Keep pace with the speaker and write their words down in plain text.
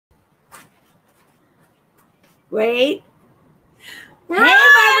Wait. Hey, barbecue family!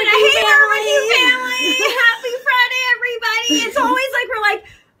 Happy Friday, everybody! It's always like we're like,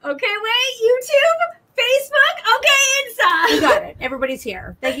 okay, wait, YouTube, Facebook, okay, Insta. We got it. Everybody's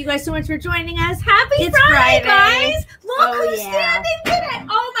here. Thank you guys so much for joining us. Happy Friday, guys! Look who's standing today.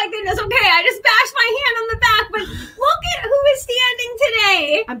 Oh my goodness. Okay, I just bashed my hand on the back, but look at who is standing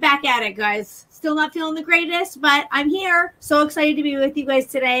today. I'm back at it, guys. Still not feeling the greatest, but I'm here. So excited to be with you guys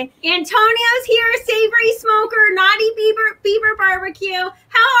today. Antonio's here, Savory Smoker, Naughty Beaver Barbecue. How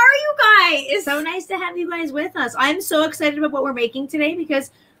are you guys? So nice to have you guys with us. I'm so excited about what we're making today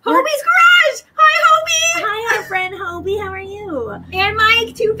because Hobie's Garage! Hi, Hobie! Hi, our friend Hobie. How are you? And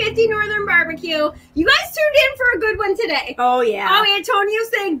Mike, 250 Northern Barbecue. You guys tuned in for a good one today. Oh, yeah. Oh,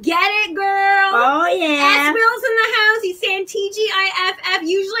 Antonio's saying, get it, girl. Oh, yeah. S-Will's in the house. He's saying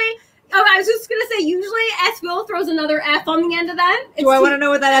TGIFF. I was just going to say, usually S-Will throws another F on the end of that. Do I want to know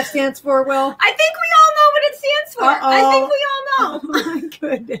what that F stands for, Will? I think we all know what it stands for. I think we all know. Oh, my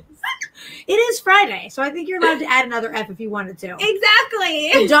goodness. It is Friday, so I think you're allowed to add another F if you wanted to.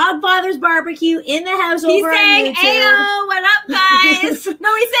 Exactly. The Dog Father's Barbecue in the house he's over saying, on YouTube. Ayo, what up, guys?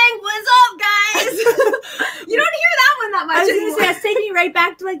 No, he's saying, what's up, guys? You don't hear that one that much I was anymore. going to say, it's taking me right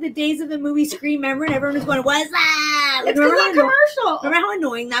back to like the days of the movie Scream, remember? And everyone was going, what's that? It's because of the commercial. Remember how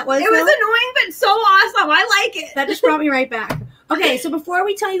annoying that was? It was annoying, but so awesome. I like it. That just brought me right back. Okay, so before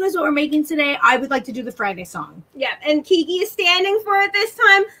we tell you guys what we're making today, I would like to do the Friday song. Yeah, and Kiki is standing for it this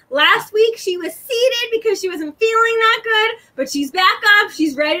time. Last week, she was seated because she wasn't feeling that good, but she's back up.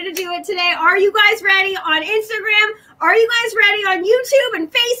 She's ready to do it today. Are you guys ready on Instagram? Are you guys ready on YouTube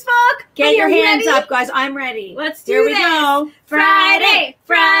and Facebook? Get your hands up, guys. I'm ready. Let's do Here this. we go. Friday,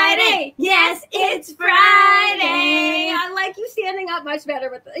 Friday. Yes, it's Friday. I like you standing up much better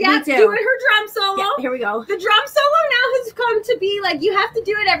with it. Yeah, Me too. doing her drum solo. Yeah, here we go. The drum solo now has come to be like you have to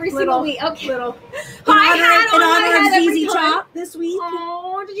do it every single week. Okay. Little. In honor of ZZ Top this week.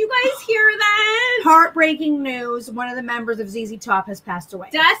 Oh, did you guys hear that? Heartbreaking news. One of the members of ZZ Top has passed away.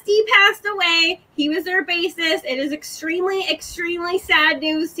 Dusty passed away. He was their bassist. It is extremely, extremely sad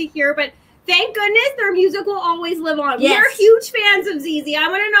news to hear, but thank goodness their music will always live on. Yes. We are huge fans of ZZ. I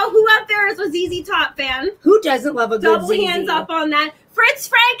want to know who out there is a ZZ Top fan. Who doesn't love a good Double ZZ? hands up on that. Fritz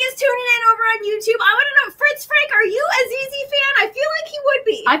Frank is tuning in over on YouTube. I want to know, Fritz Frank, are you a ZZ fan? I feel like he would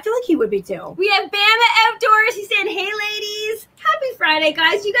be. I feel like he would be too. We have Bama Outdoors. He said, hey, ladies. Happy Friday,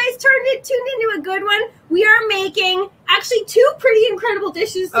 guys. You guys tuned into a good one. We are making actually two pretty incredible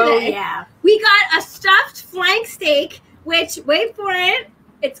dishes today. Oh, yeah. We got a stuffed flank steak, which, wait for it,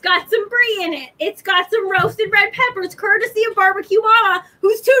 it's got some brie in it. It's got some roasted red peppers, courtesy of Barbecue Mama,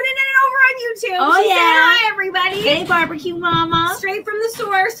 who's tuning in over on YouTube. Oh, She yeah. said, hi, everybody. Hey, Barbecue Mama. Straight from the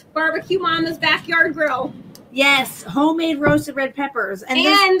source, Barbecue Mama's Backyard Grill. Yes, homemade roasted red peppers.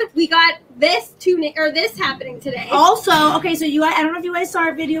 And we got this happening today. Also, okay, so I don't know if you guys saw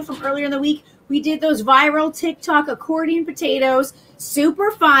our video from earlier in the week. We did those viral TikTok accordion potatoes.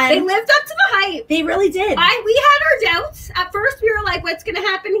 Super fun. They lived up to the hype. They really did. We had our doubts. At first, we were like, what's going to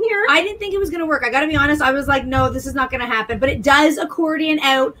happen here? I didn't think it was going to work. I got to be honest. I was like, no, this is not going to happen. But it does accordion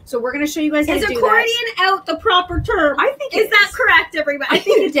out. So we're going to show you guys how to do that. Is accordion out the proper term? I think Is that correct, everybody? I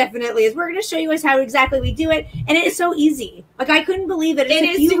think it definitely is. We're going to show you guys how exactly we do it. And it is so easy. Like, I couldn't believe it. It's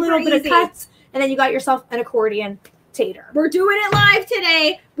a few little bit of cuts. And then you got yourself an accordion tater. We're doing it live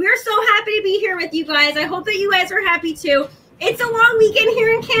today. We're so happy to be here with you guys. I hope that you guys are happy too. It's a long weekend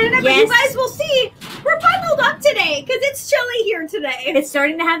here in Canada, but you guys will see we're bundled up today because it's chilly here today. It's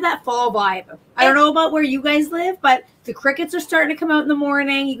starting to have that fall vibe. I don't know about where you guys live, but the crickets are starting to come out in the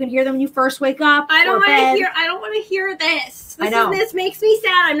morning. You can hear them when you first wake up. I don't want to hear this. This makes me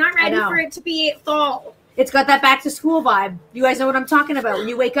sad. I'm not ready for it to be fall. It's got that back to school vibe. You guys know what I'm talking about. When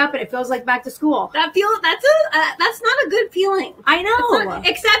you wake up and it feels like back to school. That's not a good feeling. I know.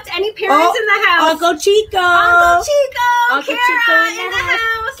 Except any parents in the house. Uncle Chico. Uncle Chico. Uncle Kara Chico in the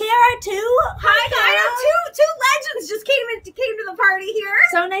house. Kara too. Hi, two legends just came to the party here.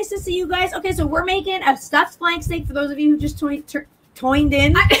 So nice to see you guys. Okay, so we're making a stuffed flank steak for those of you who just joined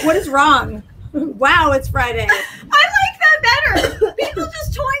in. What is wrong? Wow, it's Friday. I like that better. People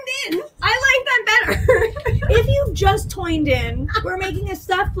just joined in. I like that better. If you've just joined in, we're making a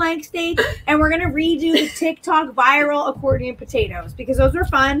stuffed flank steak, and we're going to redo the TikTok viral accordion potatoes because those were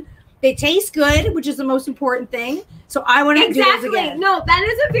fun. They taste good, which is the most important thing. So I want to do those again. No, that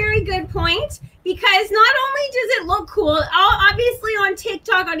is a very good point because not only does it look cool, obviously on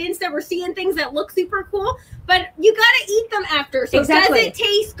TikTok, on Insta, we're seeing things that look super cool, but you got to eat them after. So does it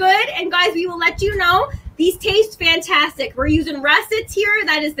taste good? And guys, we will let you know. These taste fantastic. We're using russets here.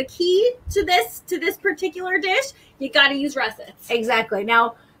 That is the key to this particular dish. You got to use russets. Exactly.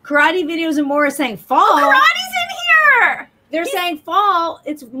 Now, Karate Videos and More is saying fall. Oh, Karate's in They're saying fall.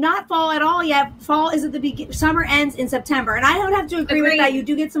 It's not fall at all yet. Fall is at the beginning. Summer ends in September. And I don't have to agree with that. You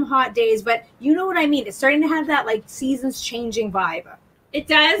do get some hot days, but you know what I mean. It's starting to have that like seasons changing vibe. It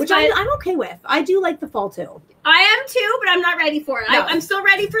does. Which I'm okay with. I do like the fall too. I am too, but I'm not ready for it. No. I'm still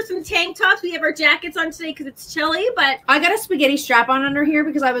ready for some tank tops. We have our jackets on today because it's chilly, but I got a spaghetti strap on under here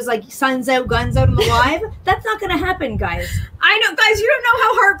because I was like suns out, guns out on the live. That's not going to happen, guys. I know, guys. You don't know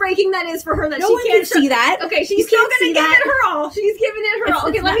how heartbreaking that is for her that no she one can't can see that. Okay, she's still going to give it her all. She's giving it her all.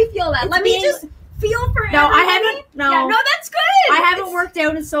 Okay, let me feel that. Let me just feel for No, everybody. I haven't. No, yeah, no, that's good. I haven't worked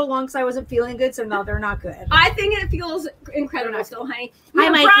out in so long because I wasn't feeling good. So no, they're not good. I think it feels incredible still, honey. Hi,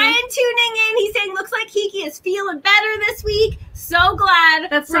 Mikey. Brian tuning in. He's saying, looks like Kiki is feeling better this week. So glad.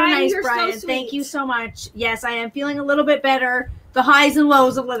 That's so nice, Brian. So Thank you so much. Yes, I am feeling a little bit better. The highs and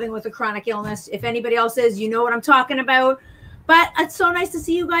lows of living with a chronic illness. If anybody else is, you know what I'm talking about. But it's so nice to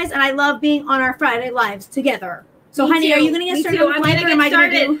see you guys, and I love being on our Friday lives together. So, honey, are you going to get started on flank, or am I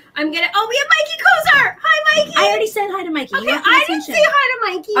going to do? Oh, we have Mikey Kozar. Hi, Mikey. I already said hi to Mikey. Okay, I didn't say hi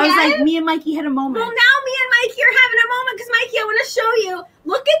to Mikey I was yet. like, me and Mikey had a moment. Well, now me and Mikey are having a moment because, Mikey, I want to show you.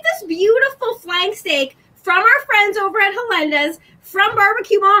 Look at this beautiful flank steak from our friends over at Helenda's from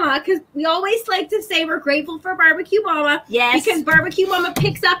Barbecue Mama, because we always like to say we're grateful for Barbecue Mama. Yes. Because Barbecue Mama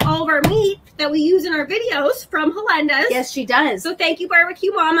picks up all of our meat that we use in our videos from Helenda's. Yes, she does. So thank you,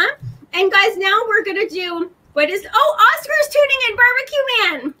 Barbecue Mama. And, guys, now we're going to do... Oscar's tuning in, Barbecue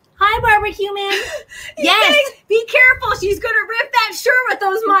Man. Hi, Barbecue Man. Yes. Saying, be careful. She's going to rip that shirt with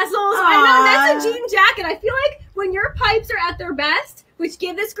those muscles. Aww. I know. That's a jean jacket. I feel like when your pipes are at their best, which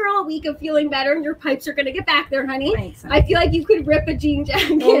give this girl a week of feeling better, and your pipes are going to get back there, honey. Thanks, I feel like you could rip a jean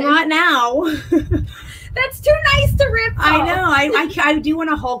jacket. Well, not now. That's too nice to rip off. I know. I do want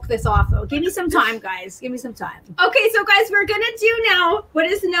to Hulk this off, though. Give me some time, guys. Give me some time. Okay, so, guys, we're going to do now what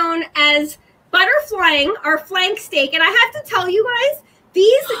is known as butterflying, our flank steak. And I have to tell you guys,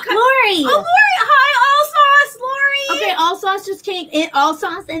 these... Lori! Oh, Lori! Hi, All Sauce, Lori! Okay, All Sauce just came in. All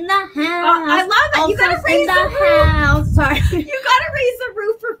Sauce in the house. I love it. All You gotta Sauce raise in the house. roof. Sorry. You gotta raise the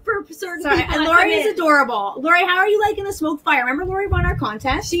roof for certain Sorry. people. And Lori is adorable. Lori, how are you liking the smoke fire? Remember Lori won our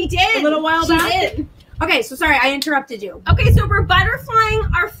contest? She did. A little while back? She did. Okay, so sorry, I interrupted you. Okay, so we're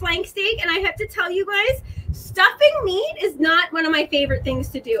butterflying our flank steak, and I have to tell you guys, stuffing meat is not one of my favorite things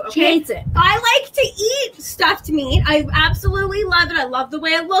to do, okay? She hates it. I like to eat stuffed meat. I absolutely love it. I love the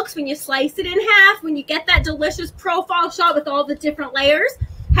way it looks when you slice it in half, when you get that delicious profile shot with all the different layers.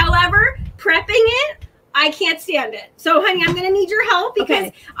 However, prepping it, I can't stand it. So, honey, I'm going to need your help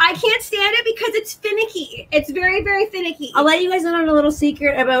because I can't stand it because it's finicky. It's very, very finicky. I'll let you guys in on a little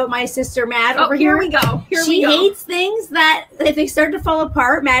secret about my sister, Matt, over here. Here we go. She hates things that, if they start to fall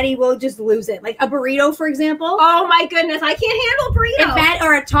apart, Maddie will just lose it. Like a burrito, for example. Oh, my goodness. I can't handle burrito.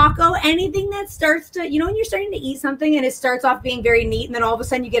 Or a taco, anything that starts to, you know, when you're starting to eat something and it starts off being very neat and then all of a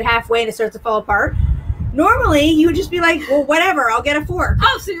sudden you get halfway and it starts to fall apart. Normally, you would just be like, well, whatever, I'll get a fork.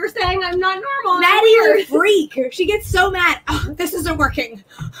 Oh, so you're saying I'm not normal. Maddie is a freak. She gets so mad. Oh, this isn't working.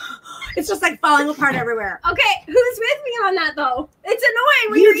 It's just like falling apart everywhere. Okay, who's with me on that, though? It's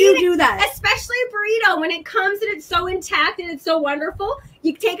annoying when you're eating. Do that. Especially a burrito. When it comes and it's so intact and it's so wonderful,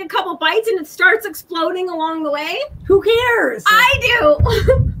 you take a couple bites and it starts exploding along the way. Who cares? I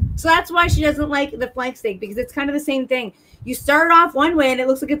do. So that's why she doesn't like the flank steak, because it's kind of the same thing. You start off one way and it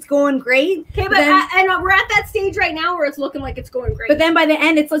looks like it's going great. Okay, but we're at that stage right now where it's looking like it's going great. But then by the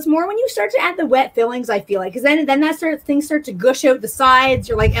end, it's more when you start to add the wet fillings, I feel like. Because then things start to gush out the sides.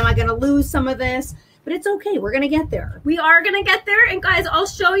 You're like, am I going to lose some of this? But it's okay. We're going to get there. We are going to get there. And guys, I'll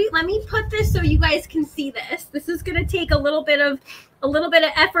show you. Let me put this so you guys can see this. This is going to take a little bit of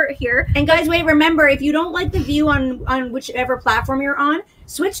effort here. And guys, wait, remember, if you don't like the view on whichever platform you're on,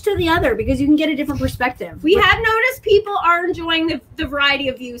 switch to the other because you can get a different perspective. We have noticed people are enjoying the variety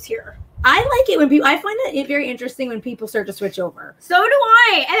of views here. I like it when people, I find it very interesting when people start to switch over. So do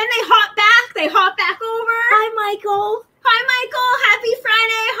I. And then they hop back over. Hi, Michael. Hi, Michael. Happy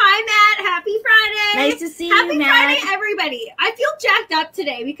Friday. Hi, Matt. Happy Friday. Nice to see you, Matt. Happy Friday, everybody. I feel jacked up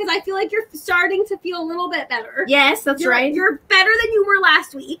today because I feel like you're starting to feel a little bit better. Yes, that's right. You're better than you were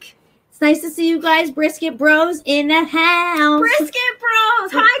last week. It's nice to see you guys, Brisket Bros, in the house. Brisket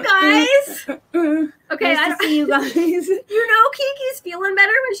Bros. Hi, guys. Okay, nice to see you guys. You know Kiki's feeling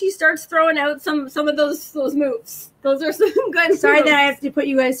better when she starts throwing out some of those moves. Those are some good Sorry moves. that I have to put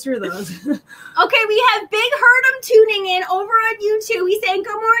you guys through those. Okay, we have Big Herdum tuning in over on YouTube. He's saying,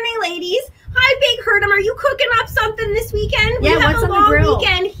 good morning, ladies. Hi, Big Herdum. Are you cooking up something this weekend? Yeah, we have what's a on the grill? long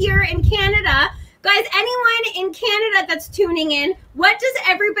weekend here in Canada. Guys, anyone in Canada that's tuning in, what does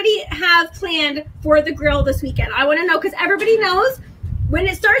everybody have planned for the grill this weekend? I want to know because everybody knows when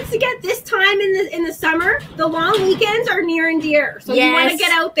it starts to get this time in the summer, the long weekends are near and dear. So you want to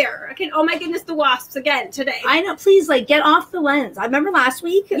get out there. Oh my goodness, the wasps again today. I know. Please, like, get off the lens. I remember last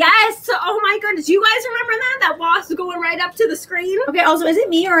week. Yes. Oh my goodness. Do you guys remember that? That wasp going right up to the screen. Okay. Also, is it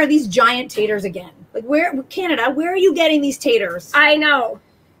me or are these giant taters again? Like, Canada, where are you getting these taters? I know.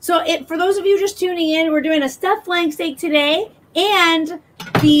 So for those of you just tuning in, we're doing a stuffed flank steak today. And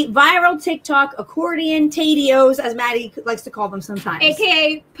the viral TikTok accordion tatios, as Maddie likes to call them sometimes.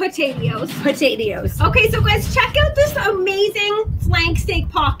 AKA potatoes. Potatoes. Okay, so guys, check out this amazing flank steak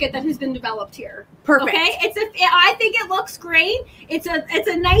pocket that has been developed here. Perfect. Okay, I think it looks great. It's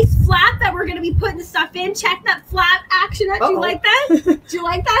a nice flap that we're gonna be putting the stuff in. Check that flap action out. Do you like that? Do you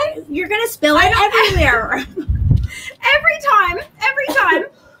like that? You're gonna spill it everywhere. Every time.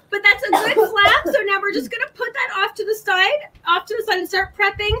 But that's a good flap. So now we're just going to put that off to the side and start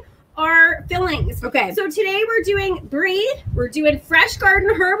prepping our fillings. Okay. So today we're doing Brie. We're doing fresh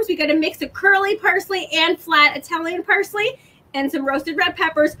garden herbs. We got a mix of curly parsley and flat Italian parsley and some roasted red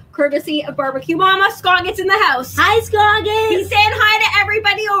peppers, courtesy of Barbecue Mama. Scoggett's in the house. Hi, Scoggett. He's saying hi to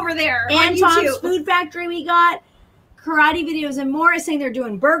everybody over there. And Tom's Food Factory we got. Karate videos and more is saying they're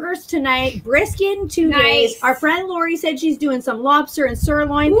doing burgers tonight, brisket in 2 days. Our friend Lori said she's doing some lobster and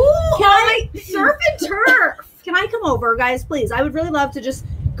sirloin. Ooh, surf and turf. Can I come over, guys, please? I would really love to just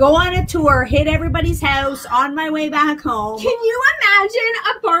go on a tour, hit everybody's house on my way back home. Can you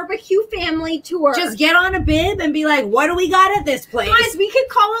imagine a barbecue family tour? Just get on a bib and be like, what do we got at this place? Guys, we could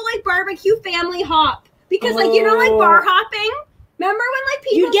call it like barbecue family hop. Because like, you know, like bar hopping? Remember when like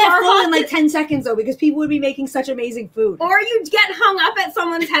people you'd get full in like 10 seconds though, because people would be making such amazing food. Or you'd get hung up at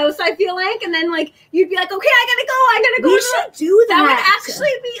someone's house, I feel like, and then like you'd be like, okay, I gotta go. We should do that. That would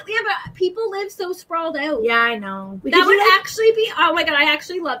actually be but people live so sprawled out. Yeah, I know. That would actually be oh my god, I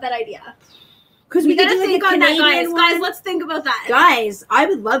actually love that idea. Because we gotta think on that, guys. Let's think about that. Guys, I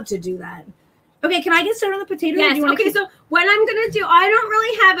would love to do that. Okay, can I get started on the potatoes? Yes. Okay, so what I'm going to do, I don't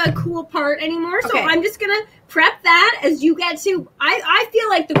really have a cool part anymore, so I'm just going to prep that as you get to, I feel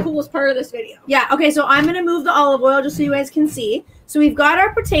like the coolest part of this video. Yeah, okay, so I'm going to move the olive oil just so you guys can see. So we've got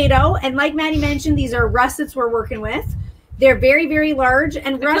our potato, and like Maddie mentioned, these are russets we're working with. They're very, very large,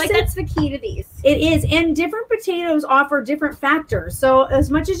 and russets, like that's the key to these. It is, and different potatoes offer different factors. So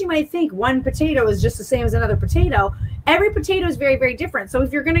as much as you might think one potato is just the same as another potato, every potato is very, very different. So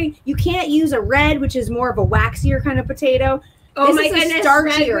if you're you can't use a red, which is more of a waxier kind of potato. Oh my goodness,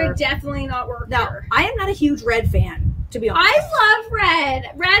 red would definitely not work. No, I am not a huge red fan, to be honest. I love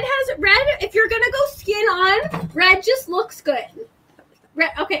red. Red, if you're going to go skin on, red just looks good.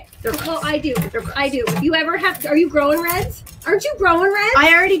 Red, okay. Well, I do. I do. You ever have? Are you growing reds? Aren't you growing reds?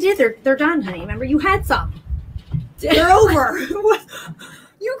 I already did. They're done, honey. Remember, you had some. They're over. You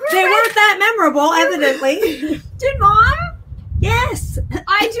grew they reds? weren't that memorable, evidently. Did Mom? Yes.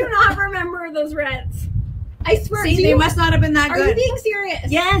 I do not remember those reds. I swear. See, they must not have been that good. Are you being serious?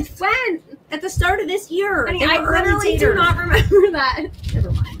 Yes. When? At the start of this year. I literally do not remember that.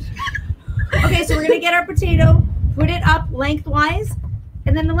 Never mind. Okay, so we're gonna get our potato, put it up lengthwise.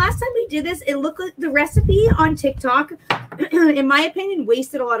 And then the last time we did this, it looked like the recipe on TikTok, in my opinion,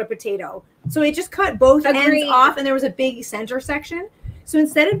 wasted a lot of potato. So it just cut both ends off and there was a big center section. So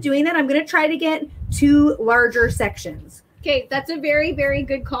instead of doing that, I'm going to try to get 2 larger sections. Okay, that's a very, very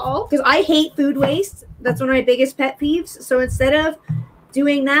good call. Because I hate food waste. That's one of my biggest pet peeves. So instead of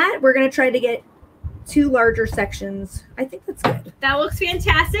doing that, we're going to try to get 2 larger sections. I think that's good. That looks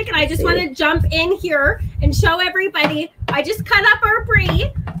fantastic. And I just want to jump in here and show everybody. I just cut up our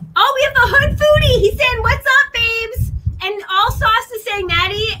Brie. Oh, we have the Hood Foodie. He's saying, what's up, babes? And All Sauce is saying,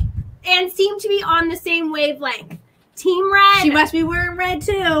 Maddie and seem to be on the same wavelength. Team Red. She must be wearing red,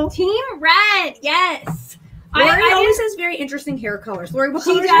 too. Team Red, yes. Lori always has very interesting hair colors. Lori, what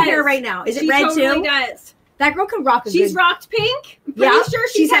color is your hair right now? Is it red, too? She totally does. That girl can rock a She's rocked pink. I'm pretty sure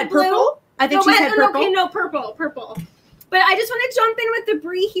she's had blue. Purple. I think she's had purple. Okay, no, purple. But I just want to jump in with the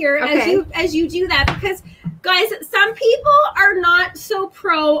Brie here as you do that, because guys, some people are not so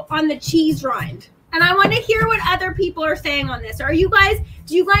pro on the cheese rind. And I want to hear what other people are saying on this. Do you guys,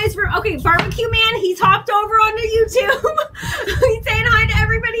 okay, Barbecue Man, he's hopped over onto YouTube. He's saying hi to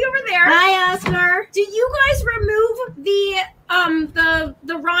everybody over there. Hi, Oscar. Do you guys remove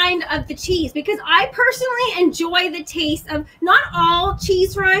the rind of the cheese? Because I personally enjoy the taste of not all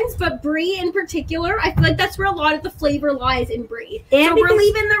cheese rinds, but Brie in particular. I feel like that's where a lot of the flavor lies in Brie. And so we're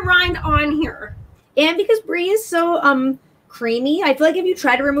leaving the rind on here. And because Brie is so creamy. I feel like if you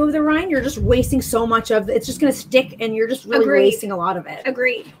try to remove the rind, you're just wasting so much of it. It's just going to stick and you're just really wasting a lot of it.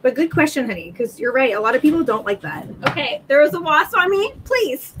 Agreed. But good question, honey, because you're right. A lot of people don't like that. Okay, there was a wasp on me.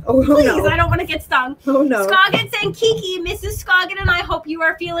 Please. Oh, please. No. I don't want to get stung. Oh, no. Scoggin saying, Kiki, Mrs. Scoggin and I hope you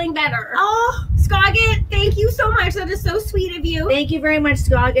are feeling better. Oh, Scoggin, thank you so much. That is so sweet of you. Thank you very much,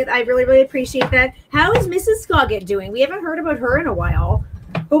 Scoggin. I really, really appreciate that. How is Mrs. Scoggin doing? We haven't heard about her in a while.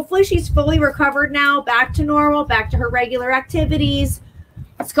 Hopefully she's fully recovered now, back to normal, back to her regular activities.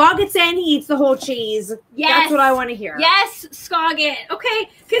 Scoggin saying he eats the whole cheese. Yes. That's what I want to hear. Yes, Scoggin. Okay,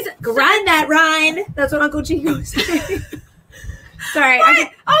 because grind that rind. That's what Uncle Chico's saying. Sorry.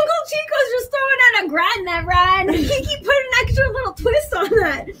 Uncle Chico's just throwing out a grind that rind. Kiki put an extra little twist on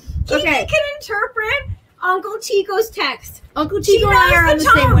that. Kiki can interpret Uncle Chico's text. Uncle Chico and I are on the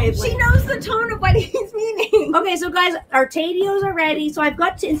same wavelength. She knows the tone of what he's meaning. Okay, so guys, our tatios are ready. So I've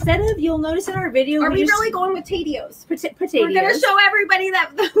got to, instead of, you'll notice in our video. Are we really going with tatios? Potatoes. We're going to show everybody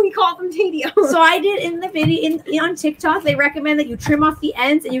that we call them tatios. So I did in the video, on TikTok, they recommend that you trim off the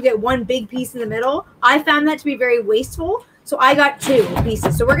ends and you get one big piece in the middle. I found that to be very wasteful. So I got 2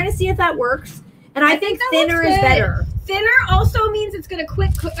 pieces. So we're going to see if that works. And I think thinner is better. Thinner also means it's going to oh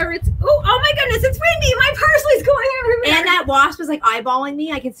my goodness, it's windy. My parsley's going everywhere. And that wasp is like eyeballing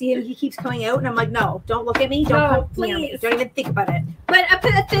me. I can see him. He keeps coming out. And I'm like, no, don't look at me. Don't come near me. Don't even think about it. But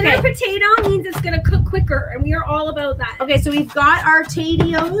a thinner potato means it's going to cook quicker. And we are all about that. Okay, so we've got our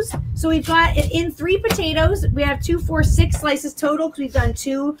tatios. So we've got in 3 potatoes. We have 2, 4, 6 slices total because we've done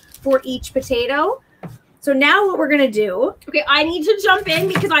 2 for each potato. So now what we're going to do. Okay, I need to jump in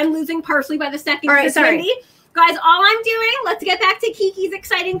because I'm losing parsley by the second. All right, sorry. Windy. Guys, all I'm doing, let's get back to Kiki's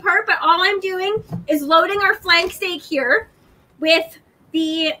exciting part, but all I'm doing is loading our flank steak here with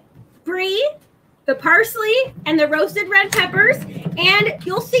the brie, the parsley, and the roasted red peppers. And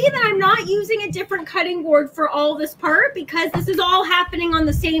you'll see that I'm not using a different cutting board for all this part because this is all happening on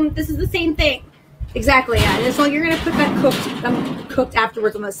the same, this is the same thing. Exactly, yeah. And so you're going to put that cooked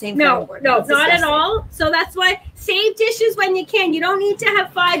afterwards on the same cutting board. No, not at all. So that's why save dishes when you can. You don't need to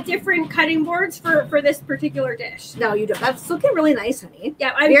have 5 different cutting boards for this particular dish. No, you don't. That's looking really nice, honey.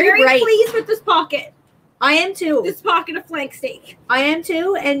 Yeah, I'm very pleased with this pocket. I am too. This pocket of flank steak. I am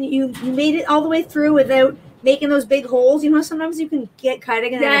too. And you made it all the way through without making those big holes. You know, sometimes you can get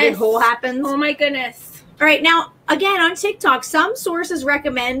cutting and then a big hole happens. Oh my goodness. All right, now, again, on TikTok, some sources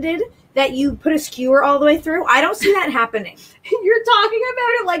recommended that you put a skewer all the way through. I don't see that happening. You're talking about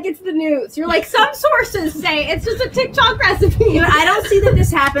it like it's the news. You're like, some sources say it's just a TikTok recipe. But I don't see that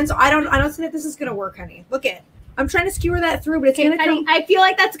this happens. I don't see that this is gonna work, honey. Look at. I'm trying to skewer that through, but it's gonna come. I feel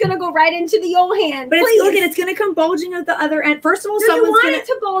like that's gonna go right into the old hand. But it's gonna come bulging out the other end. First of all, you want it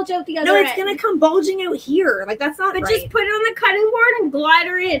to bulge out the other end. No, it's gonna come bulging out here. Like that's not right. But just put it on the cutting board and glide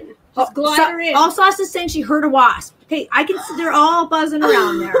her in. Just glide her in. All Sauce is saying she heard a wasp. Okay, I can see they're all buzzing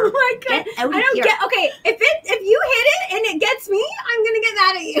around there. Oh my god! I don't get. Okay, if you hit it and it gets me, I'm gonna get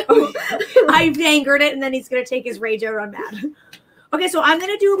mad at you. I've angered it, and then he's gonna take his rage out on Matt. Okay, so I'm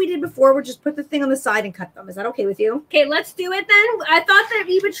gonna do what we did before. We'll just put the thing on the side and cut them. Is that okay with you? Okay, let's do it then. I thought that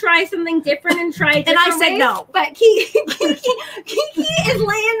we would try something different and try it. And I said no. But Kiki is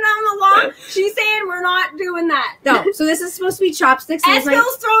laying down the law. She's saying we're not doing that. No. So this is supposed to be chopsticks.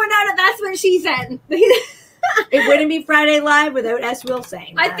 S-Will's throwing out. That's what she said. It wouldn't be Friday Live without S-Will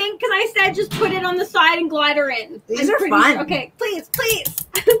saying that. I think because I said just put it on the side and glide her in. These are fun. Okay, please.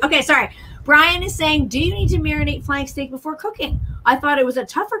 Okay, sorry. Brian is saying, do you need to marinate flank steak before cooking? I thought it was a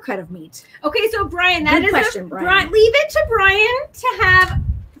tougher cut of meat. Okay, so Brian, that Good is question, Brian. Leave it to Brian to have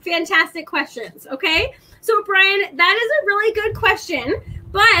fantastic questions, okay? So Brian, that is a really good question,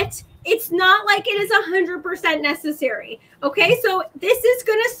 but it's not like it is 100% necessary. Okay, so this is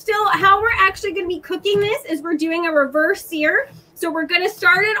gonna still, how we're actually gonna be cooking this is we're doing a reverse sear. So we're gonna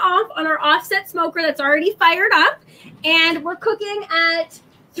start it off on our offset smoker that's already fired up, and we're cooking at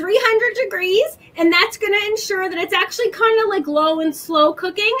 300 degrees, and that's going to ensure that it's actually kind of like low and slow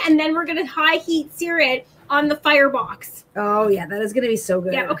cooking, and then we're going to high heat sear it on the firebox. Oh yeah, that is going to be so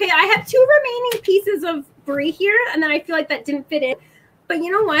good. Yeah, okay, I have 2 remaining pieces of brie here, and then I feel like that didn't fit in. But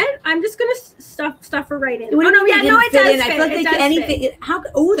you know what? I'm just going to stuff her right in. Oh, no, yeah, no, it does fit. I feel like anything. How?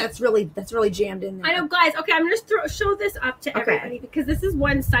 Oh, that's really jammed in there. I know, guys. Okay, I'm going to show this up to everybody because this is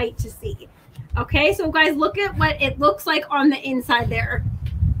one sight to see. Okay, so guys, look at what it looks like on the inside there.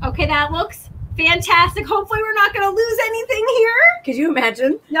 Okay, that looks fantastic. Hopefully we're not going to lose anything here. Could you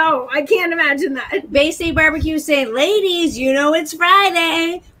imagine? No, I can't imagine that. Bay State Barbecue saying, ladies, you know it's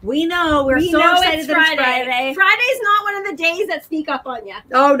Friday. We know. We're so excited that it's Friday. Friday's not one of the days that sneak up on you.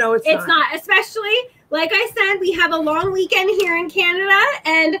 Oh, no, it's not. It's not. Especially, like I said, we have a long weekend here in Canada,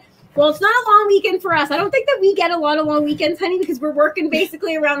 and Well, it's not a long weekend for us. I don't think that we get a lot of long weekends, honey, because we're working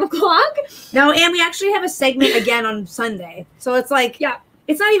basically around the clock. No, and we actually have a segment again on Sunday. So it's like, yeah,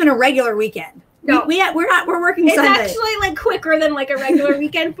 it's not even a regular weekend. No, we're working Sunday. It's actually like quicker than like a regular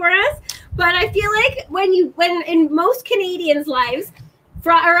weekend for us. But I feel like when in most Canadians' lives,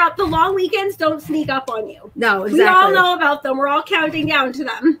 the long weekends don't sneak up on you. No, exactly. We all know about them. We're all counting down to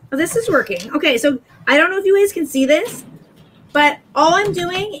them. Well, this is working. Okay, so I don't know if you guys can see this, but all I'm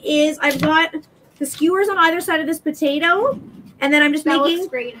doing is I've got the skewers on either side of this potato, and then I'm just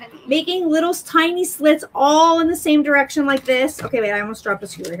making little tiny slits all in the same direction like this. Okay, wait, I almost dropped a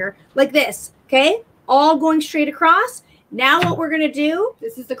skewer here. Like this, okay? All going straight across. Now what we're going to do,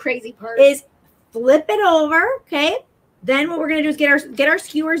 this is the crazy part, is flip it over, okay? Then what we're going to do is get our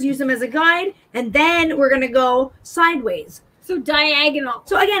skewers, use them as a guide, and then we're going to go sideways. So diagonal.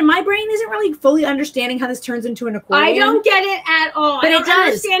 So again, my brain isn't really fully understanding how this turns into an accordion. I don't get it at all. But I don't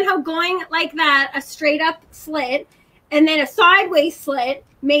understand how going like that, a straight up slit, and then a sideways slit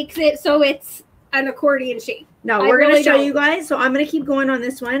makes it so it's an accordion shape. No, we're going to show you guys. So I'm going to keep going on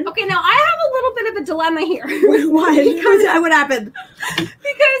this one. Okay, now I have a little bit of a dilemma here. Why? What happened?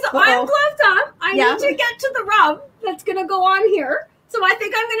 Because I'm gloved up. I need to get to the rub that's going to go on here. So I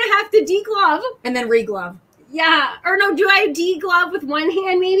think I'm going to have to deglove. And then reglove. Yeah. Or no, do I deglove with one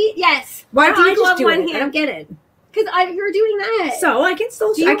hand maybe? Yes. Why do you just do it? I don't get it. Because you're doing that. So I can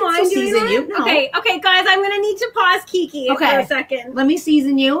still season you. No. Okay, guys, I'm going to need to pause Kiki for a second. Let me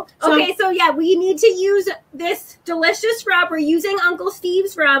season you. So yeah, we need to use this delicious rub. We're using Uncle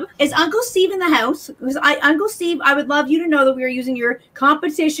Steve's rub. Is Uncle Steve in the house? Because Uncle Steve, I would love you to know that we are using your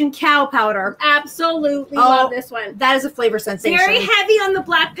competition cow powder. Absolutely love this one. That is a flavor sensation. Very heavy on the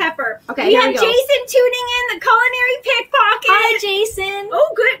black pepper. Okay, we have Jason tuning in, the culinary pickpocket. Hi, Jason.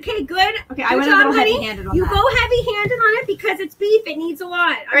 Oh, good. Okay, good. Okay, I went a little heavy-handed on that. You go heavy-handed on it because it's beef. It needs a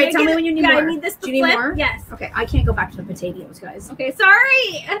lot. All right, tell me when you need more. I need this to flip. Do you need more? Yes. Okay, I can't go back to the potatoes, guys. Okay,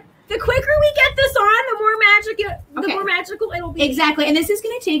 sorry. The quicker we get this on, the more magical it'll be. Exactly, and this is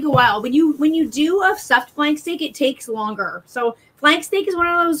going to take a while. When you do a stuffed flank steak, it takes longer. So flank steak is one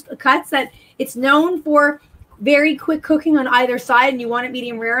of those cuts that it's known for very quick cooking on either side, and you want it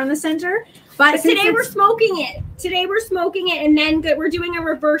medium rare on the center. But today we're smoking it. And then we're doing a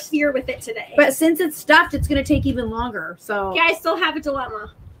reverse sear with it today. But since it's stuffed, it's going to take even longer. So yeah, I still have a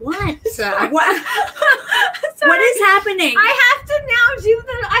dilemma. What? What? What is happening? I have to now do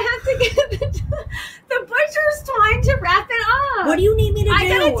I have to get the butcher's twine to wrap it up. What do you need me to do? I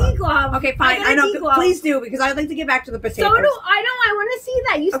gotta deglove. Okay, fine. I know. Please do, because I'd like to get back to the potatoes. So do I. I want to see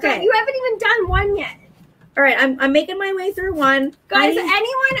that. You haven't even done one yet. All right, I'm making my way through one. Guys,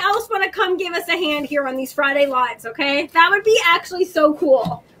 anyone else want to come give us a hand here on these Friday lives, okay? That would be actually so cool.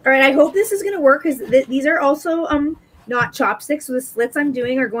 All right, I hope this is going to work, because these are also not chopsticks, so the slits I'm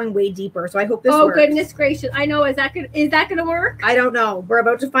doing are going way deeper, so I hope this works. Oh, goodness gracious. I know. Is that gonna work? I don't know. We're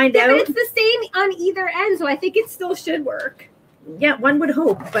about to find out. But it's the same on either end, so I think it still should work. Yeah, one would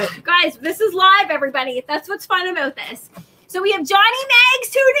hope, but... Guys, this is live, everybody. That's what's fun about this. So we have Johnny Meggs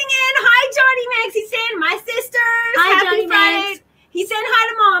tuning in. Hi, Johnny Meggs. He's saying, my sisters. Hi, Happy Johnny Friday. Meggs. He's saying hi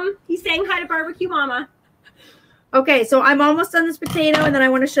to Mom. He's saying hi to Barbecue Mama. Okay, so I'm almost done this potato, and then I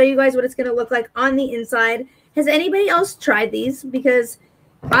want to show you guys what it's going to look like on the inside. Has anybody else tried these? Because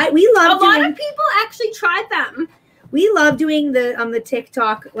we love a lot of people actually tried them. We love doing the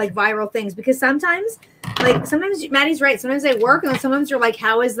TikTok like viral things, because sometimes Maddie's right. Sometimes they work, and sometimes you're like,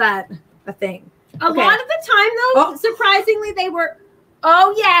 how is that a thing? A lot of the time, though, surprisingly, they were.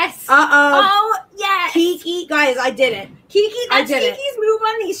 Oh yes. Oh yes. Kiki, guys, I did it. Kiki, that's Kiki's move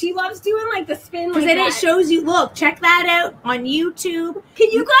on these. She loves doing like the spin. Because then it shows you. Look, check that out on YouTube.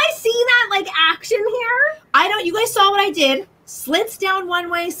 Can you guys see that like action here? You guys saw what I did. Slits down one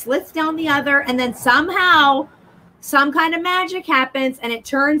way, slits down the other, and then somehow some kind of magic happens, and it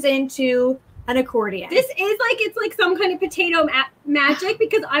turns into an accordion. This is it's like some kind of potato magic,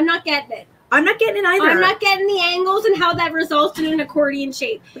 because I'm not getting it. I'm not getting it either. I'm not getting the angles and how that results in an accordion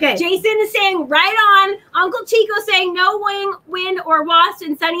shape. Okay. Jason is saying right on. Uncle Chico saying no wind or wasp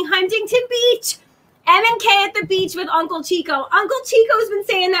in sunny Huntington Beach. M&K at the beach with Uncle Chico. Uncle Chico's been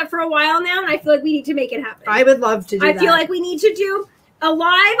saying that for a while now, and I feel like we need to make it happen. I would love to do that. I feel like we need to do a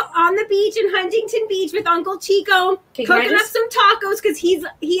live on the beach in Huntington Beach with Uncle Chico, cooking up some tacos, because he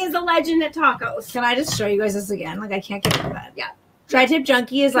is a legend at tacos. Can I just show you guys this again? Like, I can't get over that. Yeah. Tri-tip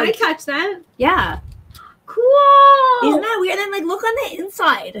junkie is like... Can I touch that? Yeah. Cool. Isn't that weird? And then, look on the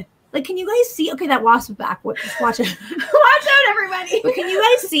inside. Like, can you guys see? Okay, that wasp back. Just watch it. Watch out, everybody. But can you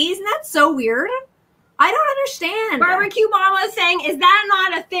guys see? Isn't that so weird? I don't understand. Barbecue Mama is saying, is that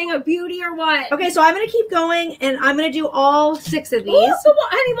not a thing of beauty or what? Okay, so I'm going to keep going, and I'm going to do all 6 of these. Ooh, so,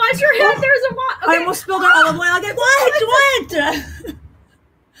 honey, watch your head. There's a lot. Okay. I almost spilled our olive oil. Okay, what?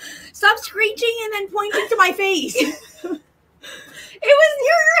 Stop screeching and then pointing to my face. It was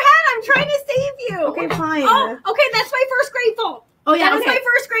near your head. I'm trying to save you. Okay, fine. Oh, okay, that's my first grateful. Oh, yeah, that was my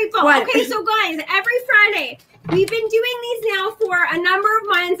first grateful. What? Okay, so guys, every Friday, we've been doing these now for a number of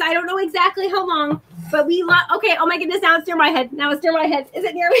months. I don't know exactly how long, but we love. Okay, oh my goodness, now it's near my head. Now it's near my head. Is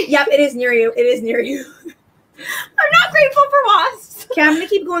it near me? Yep, it is near you. It is near you. I'm not grateful for wasps. Okay, I'm going to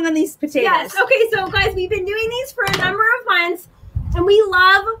keep going on these potatoes. Yes, okay, so guys, we've been doing these for a number of months. And we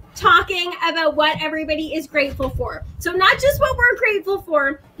love talking about what everybody is grateful for. So not just what we're grateful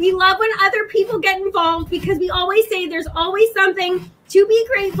for. We love when other people get involved because we always say there's always something to be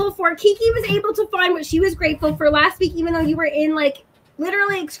grateful for. Kiki was able to find what she was grateful for last week, even though you were in like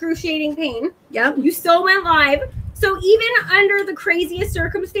literally excruciating pain. Yep. You still went live. So even under the craziest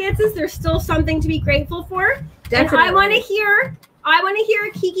circumstances, there's still something to be grateful for. Definitely. And I want to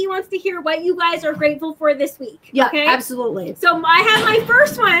hear, Kiki wants to hear what you guys are grateful for this week. Yeah, okay? Absolutely. So I have my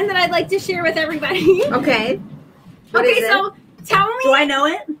first one that I'd like to share with everybody. Okay. What is it? So tell me. Do I know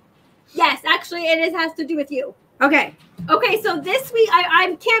it? Yes, actually has to do with you. Okay. Okay, so this week,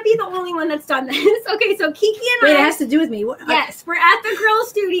 I can't be the only one that's done this. Okay, so Kiki and Wait, it has to do with me. Yes, we're at the grill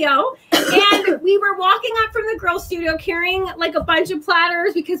studio, and we were walking up from the grill studio carrying like a bunch of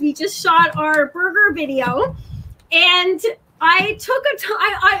platters because we just shot our burger video, and I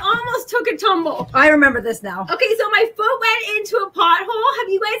almost took a tumble. I remember this now. Okay, so my foot went into a pothole. Have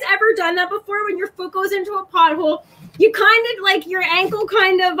you guys ever done that before when your foot goes into a pothole? You kind of like your ankle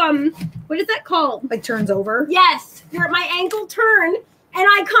kind of, what is that called? Like turns over? Yes, my ankle turned and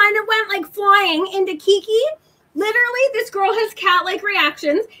I kind of went like flying into Kiki. Literally, this girl has cat-like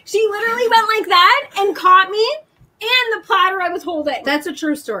reactions. She literally went like that and caught me and the platter I was holding. That's a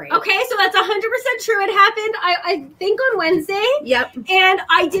true story. Okay, so that's 100% true. It happened, I think, on Wednesday. Yep. And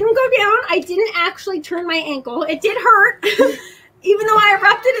I didn't go down. I didn't actually turn my ankle. It did hurt, even though I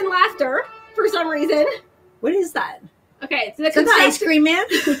erupted in laughter for some reason. What is that? Okay, so the ice cream man.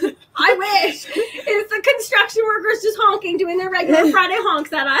 I wish. It's the construction workers just honking, doing their regular Friday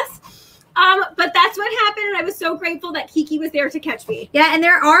honks at us. But that's what happened, and I was so grateful that Kiki was there to catch me. Yeah, and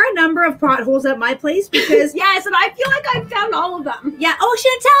there are a number of potholes at my place because yes, and I feel like I've found all of them. Yeah. Oh,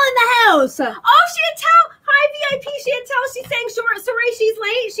 Chantel in the house. Oh, Chantel. Hi, VIP Chantel. She's saying sorry she's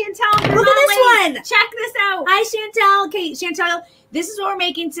late. Chantel, look at this late. one. Check this out. Hi, Chantel. Okay, Chantel. This is what we're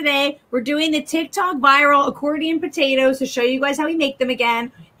making today. We're doing the TikTok viral accordion potatoes to show you guys how we make them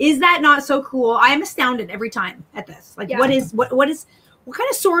again. Is that not so cool? I am astounded every time at this. Like, yeah. What kind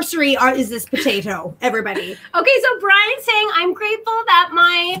of sorcery is this potato, everybody? Okay, so Brian's saying, I'm grateful that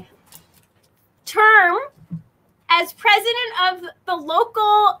my term as president of the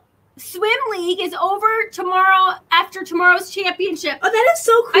local swim league is over tomorrow after tomorrow's championship. Oh, that is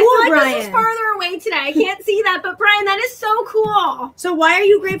so cool, I feel like Brian. This is farther away today. I can't see that, but Brian, that is so cool. So why are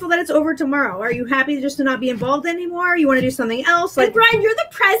you grateful that it's over tomorrow? Are you happy just to not be involved anymore? You want to do something else? Like, Brian, you're the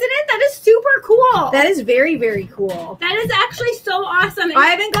president? That is super cool. That is very, very cool. That is actually so awesome. I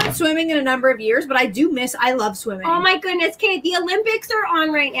haven't gone swimming in a number of years, but I love swimming. Oh my goodness, Kate, the Olympics are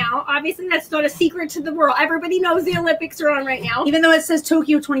on right now. Obviously, that's not a secret to the world. Everybody knows the Olympics are on right now. Even though it says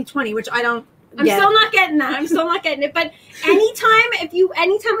Tokyo 2020, which I don't I'm still not getting that. I'm still not getting it. But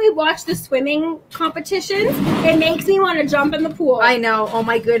anytime we watch the swimming competitions, it makes me want to jump in the pool. I know. Oh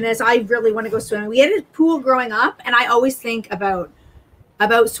my goodness. I really want to go swimming. We had a pool growing up, and I always think about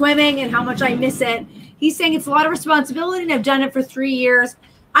swimming and how much I miss it. He's saying it's a lot of responsibility, and I've done it for 3 years.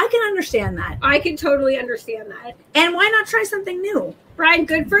 I can understand that. I can totally understand that. And why not try something new? Brian,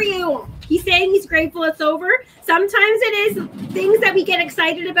 good for you. He's saying he's grateful it's over. Sometimes it is things that we get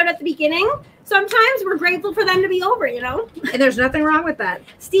excited about at the beginning. Sometimes we're grateful for them to be over, you know? And there's nothing wrong with that.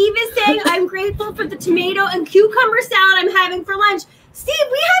 Steve is saying, I'm grateful for the tomato and cucumber salad I'm having for lunch. Steve,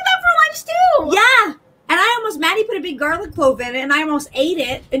 we had that for lunch too. Yeah. And Maddie put a big garlic clove in it, and I almost ate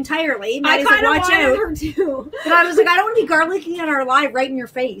it entirely. Maddie's like, watch out. Her too. And I was like, I don't want to be garlicking on our live right in your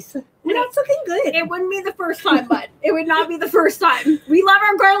face. You know, it's looking good. It wouldn't be the first time, bud. It would not be the first time. We love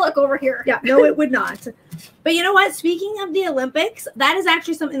our garlic over here. Yeah, no, it would not. But you know what? Speaking of the Olympics, that is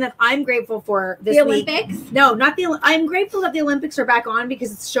actually something that I'm grateful for this week. The Olympics? No, not the I'm grateful that the Olympics are back on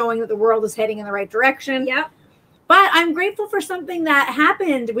because it's showing that the world is heading in the right direction. Yep. But I'm grateful for something that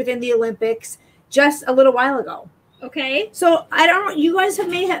happened within the Olympics just a little while ago. Okay. So I don't know. You guys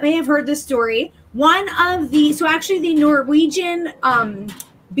may have heard this story. The Norwegian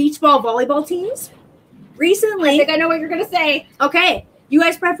beach ball volleyball teams recently. I think I know what you're going to say. Okay. You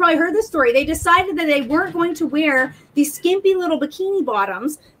guys probably heard this story. They decided that they weren't going to wear these skimpy little bikini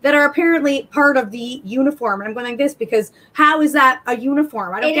bottoms that are apparently part of the uniform. And I'm going like this because how is that a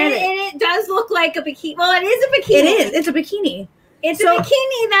uniform? I don't get it. And it does look like a bikini. Well, it is a bikini. It is. It's a bikini. It's a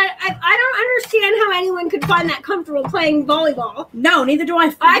bikini that I don't understand how anyone could find that comfortable playing volleyball. No, neither do I. I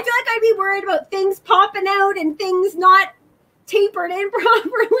feel like I'd be worried about things popping out and things not tapered in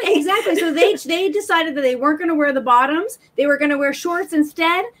properly. Exactly. So they decided that they weren't going to wear the bottoms. They were going to wear shorts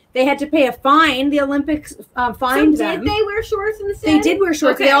instead. They had to pay a fine. The Olympics fined them. Did they wear shorts instead? They did wear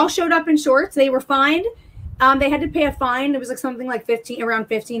shorts. Okay. They all showed up in shorts. They were fined. They had to pay a fine. It was like something like around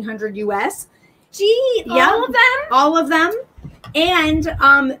 $1,500 US. Gee, yeah, all of them? All of them. And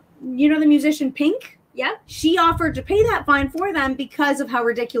you know the musician Pink? Yeah. She offered to pay that fine for them because of how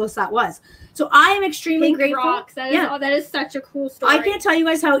ridiculous that was. So I am extremely Pink grateful. Rocks. That is such a cool story. I can't tell you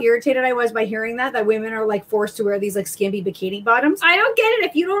guys how irritated I was by hearing that women are like forced to wear these like skimpy bikini bottoms. I don't get it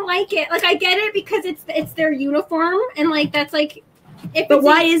if you don't like it. Like I get it because it's their uniform and like that's like. But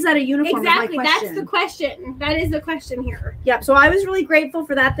why is that a uniform? Exactly, that's the question. That is the question here. Yeah, so I was really grateful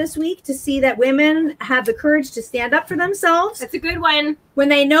for that this week to see that women have the courage to stand up for themselves. That's a good one. When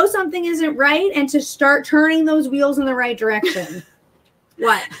they know something isn't right and to start turning those wheels in the right direction.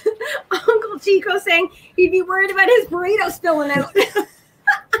 What? Uncle Chico saying he'd be worried about his burrito spilling out.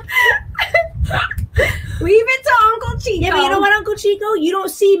 Leave it to Uncle Chico. Yeah, but you know what, Uncle Chico? You don't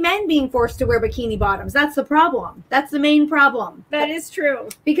see men being forced to wear bikini bottoms. That's the problem. That's the main problem. That is true.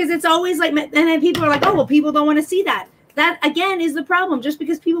 Because it's always like, and then people are like, oh, well, people don't want to see that. That, again, is the problem. Just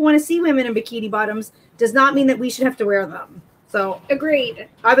because people want to see women in bikini bottoms does not mean that we should have to wear them. So, agreed.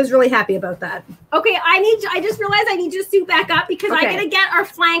 I was really happy about that. Okay, I just realized I need you to suit back up because I got to get our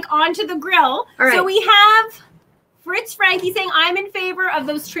flank onto the grill. All right. So we have Fritz Frankie saying, I'm in favor of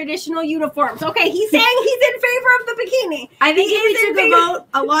those traditional uniforms. Okay, he's saying he's in favor of the bikini. I think if we took a vote,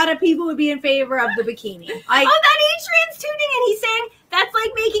 a lot of people would be in favor of the bikini. That Adrian's tuning in. He's saying, that's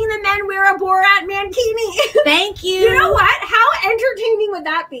like making the men wear a Borat mankini. Thank you. You know what? How entertaining would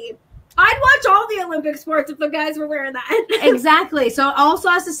that be? I'd watch all the Olympic sports if the guys were wearing that. Exactly. So all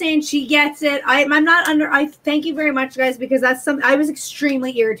Sauce is saying she gets it. I'm not under. I thank you very much, guys, because that's something I was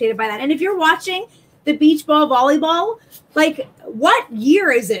extremely irritated by that. And if you're watching the beach ball volleyball, like what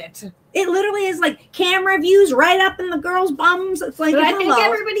year is it? It literally is like camera views right up in the girls' bums. It's like, I think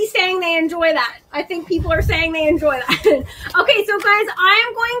everybody's saying they enjoy that. I think people are saying they enjoy that. Okay, so guys, I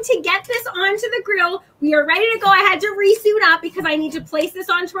am going to get this onto the grill. We are ready to go. I had to resuit up because I need to place this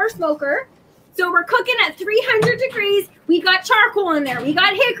onto our smoker. So we're cooking at 300 degrees. We got charcoal in there. We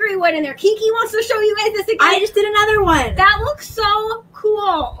got hickory wood in there. Kiki wants to show you guys this again. I just did another one. That looks so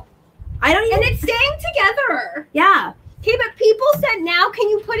cool. I don't even. And it's staying together. Yeah. Okay, but people said now, can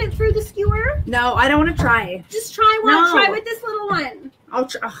you put it through the skewer? No, I don't want to try. Just try one. No. Try with this little one. I'll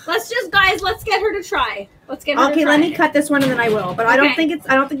try. Let's get her to try. Let's get her to try. Okay, let me cut this one and then I will. But I don't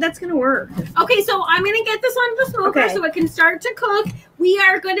think that's gonna work. Okay, so I'm gonna get this onto the smoker so it can start to cook. We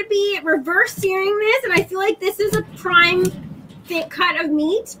are gonna be reverse searing this, and I feel like this is a prime thick cut of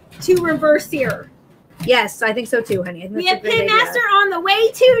meat to reverse sear. Yes, I think so too, honey. We have Pitmaster on the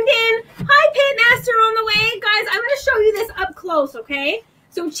way, tuned in. Hi, Pitmaster on the way. Guys, I'm going to show you this up close, okay?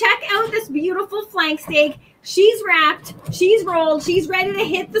 So check out this beautiful flank steak. She's wrapped. She's rolled. She's ready to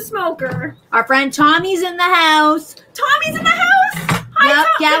hit the smoker. Our friend Tommy's in the house. Tommy's in the house? Hi,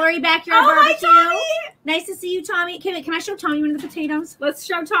 Gallery Backyard Barbecue. Hi, Tommy. Nice to see you, Tommy. Can I show Tommy one of the potatoes? Let's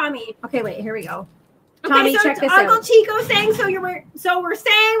show Tommy. Okay, wait. Here we go. Okay, Tommy, so check this Uncle out. Chico saying we're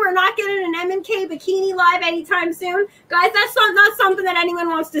saying we're not getting an M&K bikini live anytime soon, guys. That's not something that anyone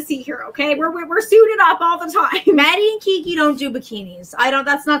wants to see here. Okay, we're suited up all the time. Maddie and Kiki don't do bikinis.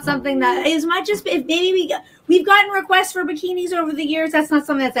 That's not something that, as much as if maybe we've gotten requests for bikinis over the years. That's not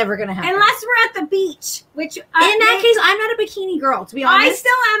something that's ever going to happen unless we're at the beach. Which in that case, I'm not a bikini girl. To be honest,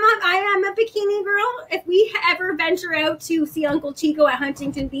 I am a bikini girl. If we ever venture out to see Uncle Chico at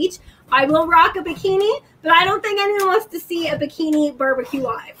Huntington Beach, I will rock a bikini, but I don't think anyone wants to see a bikini barbecue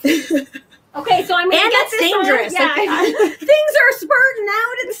live. Okay, so I'm going to get this dangerous. Yeah, things are spurting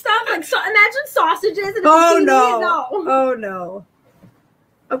out and stuff. Like imagine sausages and a bikini. No. Oh no.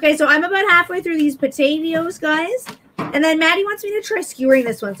 Okay, so I'm about halfway through these potatoes, guys. And then Maddie wants me to try skewering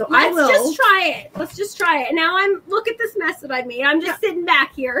this one, so I will. Let's just try it. Now look at this mess that I made. I'm just sitting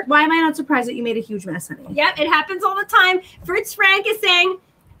back here. Why am I not surprised that you made a huge mess, honey? Yep, it happens all the time. Fritz Frank is saying,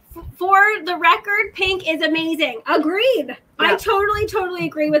 for the record, Pink is amazing. Agreed. Yep. I totally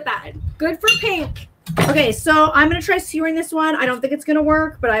agree with that. Good for Pink. Okay, so I'm going to try skewering this one. I don't think it's going to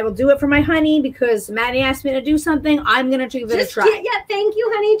work, but I will do it for my honey because Maddie asked me to do something. I'm going to give it a try. Yeah, thank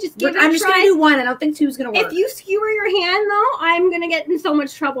you, honey. Just give it a try. I'm just going to do one. I don't think two's going to work. If you skewer your hand, though, I'm going to get in so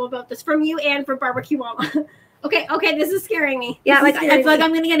much trouble about this from you and for Barbecue Mama. Okay, this is scaring me. Yeah, I feel like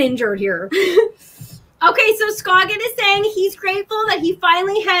I'm going to get injured here. Okay, so Scoggin is saying he's grateful that he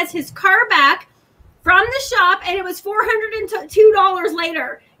finally has his car back from the shop, and it was $402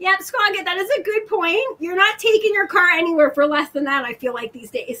 later. Yeah, Scoggin, that is a good point. You're not taking your car anywhere for less than that, I feel like, these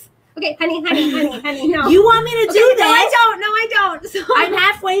days. Okay, honey, no. You want me to do this? No, I don't. So, I'm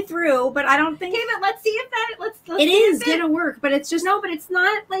halfway through, but I don't think... Okay, but let's see if that... Let's it is going to work, but it's just... No, but it's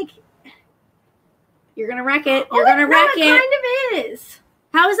not, like... You're going to wreck it. You're going to wreck it. It kind of is.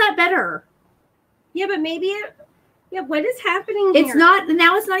 How is that better? Yeah, but maybe it... Yeah, what is happening here? It's not...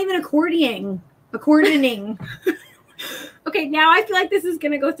 Now it's not even accordioning. Okay, now I feel like this is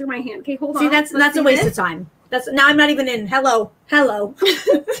gonna go through my hand. Okay, hold on. See, that's a waste of time. Now I'm not even in. Hello.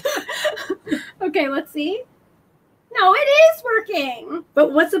 Okay, let's see. No, it is working.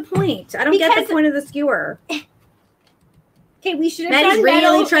 But what's the point? I don't get the point of the skewer. Okay, we should have Maddie's done really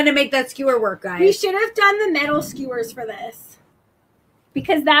metal. Trying to make that skewer work, guys. We should have done the metal skewers for this.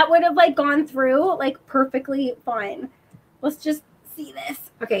 Because that would have like gone through like perfectly fine. Let's just see this.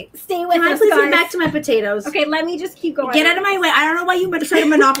 Okay, stay with us, Can I please guys. get back to my potatoes? Okay, let me just keep going. Get out of my way. I don't know why you started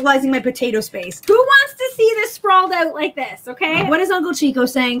monopolizing my potato space. Who wants to see this sprawled out like this, okay? What is Uncle Chico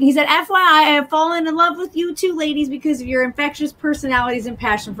saying? He said, FYI, I have fallen in love with you two ladies because of your infectious personalities and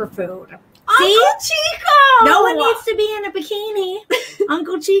passion for food. Uncle Chico! No one needs to be in a bikini.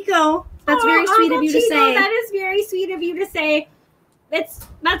 Uncle Chico. That's very sweet of you to say. That is very sweet of you to say. That's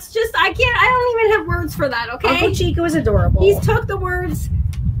just, I don't even have words for that, okay? Uncle Chico is adorable. He's took the words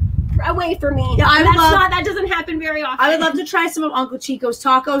away from me. Yeah, that doesn't happen very often. I would love to try some of Uncle Chico's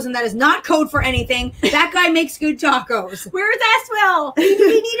tacos, and that is not code for anything. That guy makes good tacos. Where's Eswell? We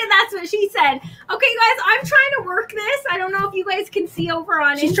needed, that's what she said. Okay, guys, I'm trying to work this. I don't know if you guys can see over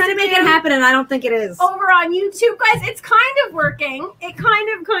on She's Instagram. trying to make it happen, and I don't think it is. Over on YouTube, guys, it's kind of working. It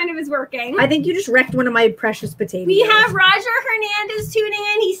kind of is working. I think you just wrecked one of my precious potatoes. We have Roger Hernandez tuning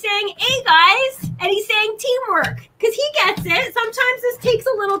in. He's saying, hey, guys, and he's saying teamwork, because he gets it. Sometimes this takes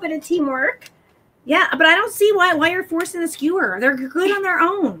a little bit of teamwork. Yeah, but I don't see why you're forcing the skewer. They're good on their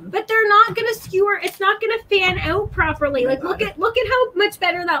own. But they're not going to skewer. It's not going to fan out properly. Like, look at how much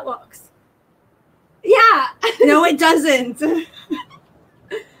better that looks. Yeah. No, it doesn't.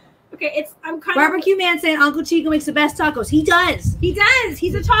 Okay, I'm kind Barbecue Man saying Uncle Chico makes the best tacos. He does. He does.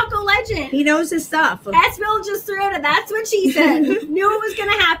 He's a taco legend. He knows his stuff. Esville just threw it. That's what she said. Knew it was going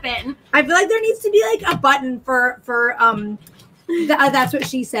to happen. I feel like there needs to be like a button for that's what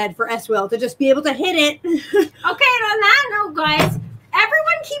she said for S-Will, to just be able to hit it. Okay, and on that note, guys,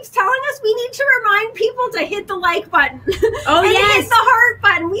 everyone keeps telling us we need to remind people to hit the like button. Oh, and yes. hit the heart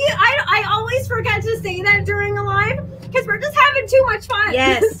button. I always forget to say that during a live because we're just having too much fun.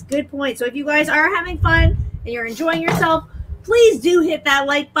 Yes, good point. So if you guys are having fun and you're enjoying yourself, please do hit that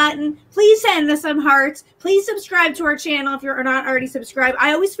like button. Please send us some hearts. Please subscribe to our channel if you're not already subscribed.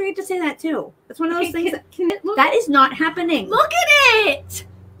 I always forget to say that too. It's one of those things that is not happening. Look at it.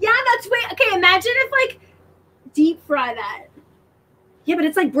 Yeah, that's way. Okay, imagine if like deep fry that. Yeah, but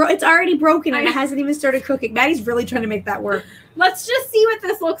it's like it's already broken and it hasn't even started cooking. Maddie's really trying to make that work. Let's just see what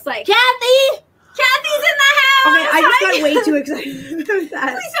this looks like. Kathy! Kathy's in the house. Okay, I just got way too excited about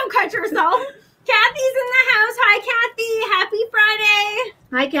that. Please don't cut yourself. Kathy's in the house. Hi, Kathy. Happy Friday.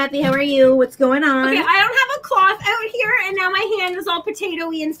 Hi, Kathy. How are you? What's going on? Okay, I don't have a cloth out here, and now my hand is all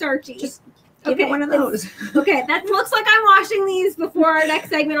potatoy and starchy. Just give it one of those. Okay, that looks like I'm washing these before our next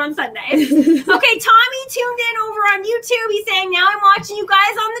segment on Sunday. Okay, Tommy tuned in over on YouTube. He's saying, now I'm watching you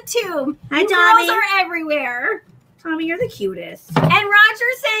guys on the tube. Hi, Tommy. Girls are everywhere. Tommy, you're the cutest. And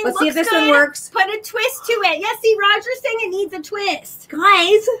Roger's saying, let's see if this good. one works. Put a twist to it. Yes, see, Roger's saying it needs a twist.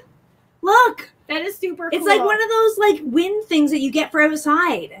 Guys, look. That is super cool. It's like one of those like wind things that you get for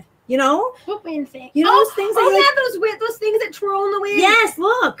outside. You know? What wind thing? You know those things that those things that twirl in the wind. Yes,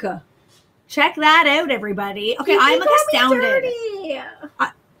 look. Check that out, everybody. Okay, I'm like astounded.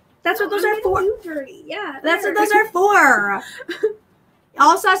 That's what those are for. Dirty. Yeah. That's what those are for.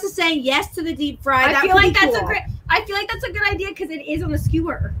 All sauce is saying yes to the deep fry. I feel like that's a good idea because it is on the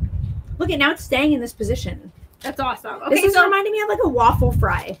skewer. Look at now it's staying in this position. That's awesome. Okay, this is reminding me of like a waffle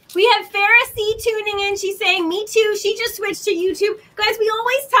fry. We have Farrah C tuning in. She's saying, me too. She just switched to YouTube. Guys, we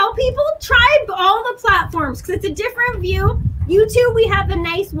always tell people, try all the platforms because it's a different view. YouTube, we have the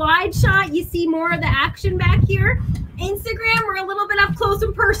nice wide shot. You see more of the action back here. Instagram, we're a little bit up close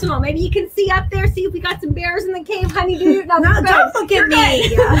and personal. Maybe you can see up there, see if we got some bears in the cave, honey. No, don't look at me.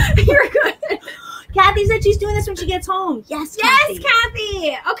 You're good. Kathy said she's doing this when she gets home. Yes, Kathy. Yes,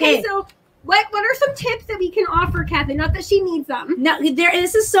 Kathy. Okay, so what are some tips that we can offer Kathy? Not that she needs them. No,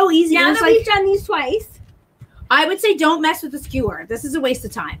 this is so easy. Now that we've done these twice. I would say don't mess with the skewer. This is a waste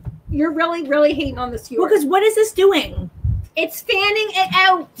of time. You're really, really hating on the skewer. Because what is this doing? It's fanning it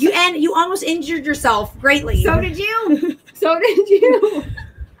out. You almost injured yourself greatly. So did you. So did you.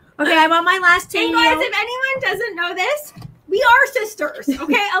 Okay, I'm on my last tango. And guys, if anyone doesn't know this, we are sisters.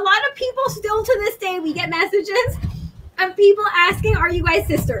 Okay, a lot of people still to this day, we get messages of people asking, "Are you guys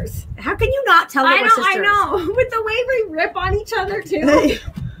sisters?" How can you not tell that we're sisters? I know. With the way we rip on each other too.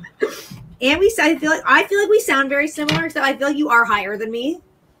 And I feel like we sound very similar, except I feel like you are higher than me.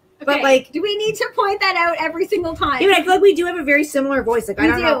 Okay. But like, do we need to point that out every single time? Even I feel like we do have a very similar voice. Like I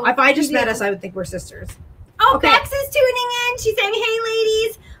don't know. If I just met us, I would think we're sisters. Oh, okay. Bex is tuning in. She's saying, "Hey,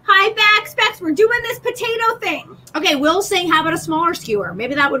 ladies. Hi, Bex. Bex, we're doing this potato thing." Okay, Will's saying, "How about a smaller skewer?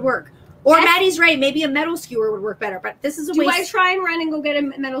 Maybe that would work." Or Maddie's right. Maybe a metal skewer would work better. But this is a waste. Do I try and run and go get a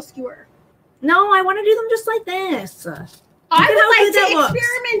metal skewer? No, I want to do them just like this. I would like to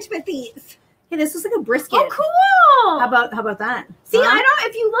experiment with these. Hey, this is like a brisket. Oh, cool. How about that? See, I don't.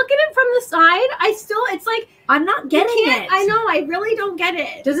 If you look at it from the side, it's like I'm not getting it. I know. I really don't get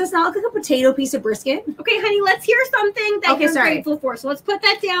it. Does this not look like a potato piece of brisket? Okay, honey. Let's hear something that you're grateful for. So let's put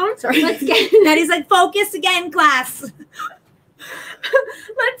that down. Sorry. Let's get. Maddie's like, focus again, class.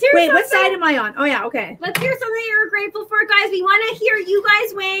 Let's hear. Wait, what side am I on? Oh yeah, okay. Let's hear something you're grateful for, guys. We want to hear you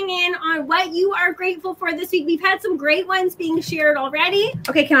guys weighing in on what you are grateful for this week. We've had some great ones being shared already.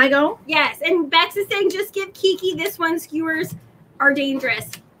 Okay, can I go? Yes, and Bex is saying just give Kiki this one. Skewers are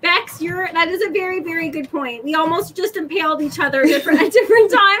dangerous. Bex, that is a very, very good point. We almost just impaled each other at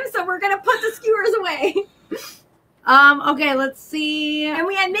different times, so we're gonna put the skewers away. Okay, let's see. And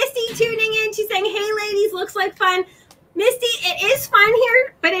we had Misty tuning in. She's saying, "Hey, ladies, looks like fun." Misty, it is fun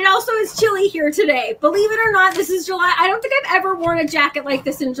here, but it also is chilly here today. Believe it or not, this is July. I don't think I've ever worn a jacket like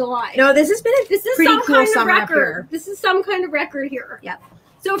this in July. No, this has been pretty cool summer up here. This is some kind of record here. Yep.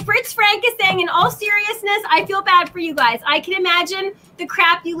 So Fritz Frank is saying, in all seriousness, I feel bad for you guys. I can imagine the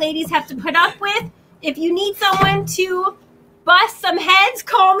crap you ladies have to put up with. If you need someone to bust some heads,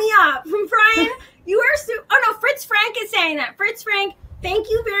 call me up. Brian, you are oh no, Fritz Frank is saying that. Fritz Frank, thank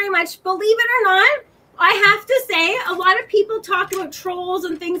you very much. Believe it or not, I have to say, a lot of people talk about trolls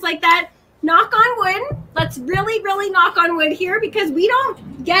and things like that. Knock on wood. Let's really, really knock on wood here because we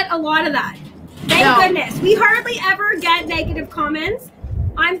don't get a lot of that. Thank goodness. We hardly ever get negative comments.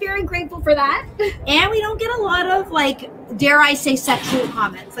 I'm very grateful for that. And we don't get a lot of, like, dare I say, sexual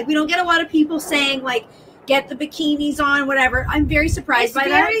comments. Like, we don't get a lot of people saying, like, get the bikinis on, whatever. I'm very surprised by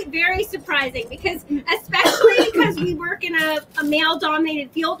that. It's very, very surprising because, especially because we work in a male-dominated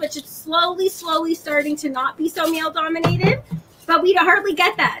field, which is slowly starting to not be so male-dominated, but we hardly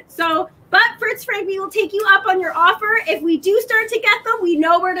get that. So, but Fritz Frank, we will take you up on your offer. If we do start to get them, we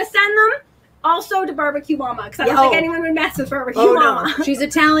know where to send them. Also to Barbecue Mama, because I don't think anyone would mess with Barbecue Mama. No. She's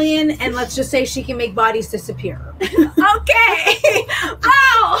Italian, and let's just say she can make bodies disappear. Okay.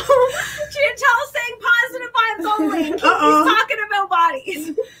 Oh, Chantel's saying positive vibes only. He's talking about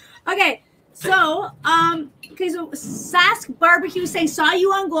bodies. Okay, so so Sask Barbecue saying saw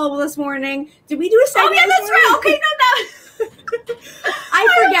you on Global this morning. Did we do a segment? Oh yeah, that's right. Okay, no, that. I forget. I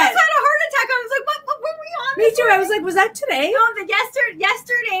almost had a heart attack. I was like, what were we on? Me too. I was like, was that today? No,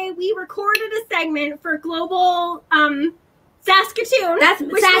 yesterday we recorded a segment for Global Saskatoon. That's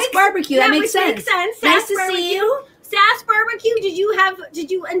Sask Barbecue. That makes sense. Nice to see you. Sask Barbecue, did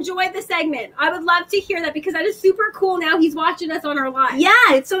you enjoy the segment? I would love to hear that because that is super cool. Now he's watching us on our live. Yeah,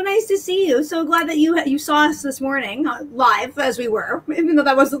 it's so nice to see you. So glad that you saw us this morning live as we were, even though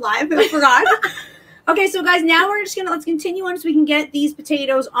that wasn't live. I forgot. Okay, so guys, now we're just let's continue on so we can get these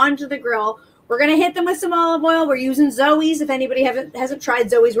potatoes onto the grill. We're gonna hit them with some olive oil. We're using Zoe's. If anybody hasn't tried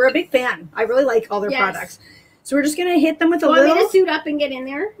Zoe's, we're a big fan. I really like all their products. So we're just gonna hit them with a little. Want me to suit up and get in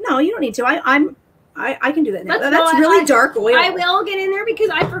there? No, you don't need to. I can do that now. That's really dark oil. I will get in there because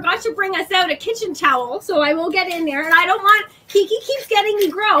I forgot to bring us out a kitchen towel, so I will get in there. And I don't want Kiki keeps getting me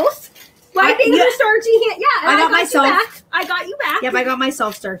gross. Wiping her starchy hand. Yeah, I got myself. You back. I got you back. Yep, I got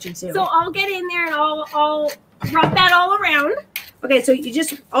myself starchy too. So I'll get in there and I'll rub that all around. Okay, so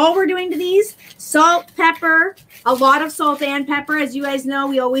all we're doing to these, salt, pepper, a lot of salt and pepper. As you guys know,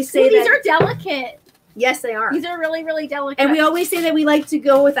 we always say these are delicate. Yes, they are. These are really, really delicate. And we always say that we like to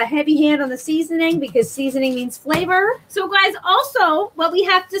go with a heavy hand on the seasoning because seasoning means flavor. So guys, also what we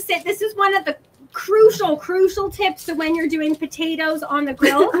have to say, this is one of the crucial tips to when you're doing potatoes on the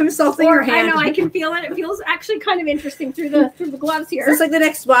grill. I'm salting your hand. I know, I can feel it. It feels actually kind of interesting through the gloves here. It's like the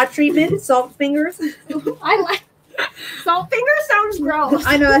next SWAT treatment, salt fingers. I like Salt finger sounds gross.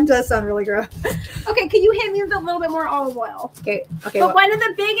 I know that does sound really gross. Okay, can you hit me with a little bit more olive oil? Okay. But one of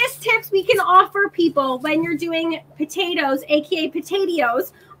the biggest tips we can offer people when you're doing potatoes, aka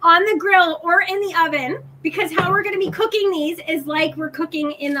potatoes, on the grill or in the oven, because how we're going to be cooking these is like we're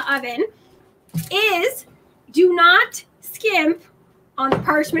cooking in the oven, is do not skimp on the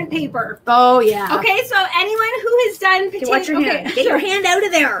parchment paper. Oh, yeah. Okay, so anyone who has done potatoes... Watch your hand. Get your hand out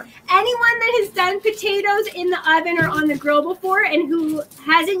of there. Anyone that has done potatoes in the oven or on the grill before and who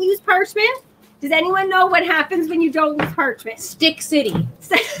hasn't used parchment, does anyone know what happens when you don't use parchment? Stick City.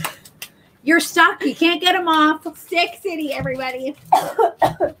 You're stuck. You can't get them off. Stick City, everybody.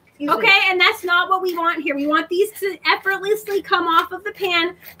 Okay, and that's not what we want here. We want these to effortlessly come off of the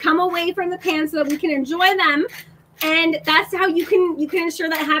pan, come away from the pan so that we can enjoy them. And that's how you can ensure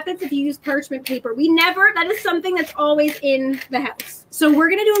that happens if you use parchment paper. That is something that's always in the house. So we're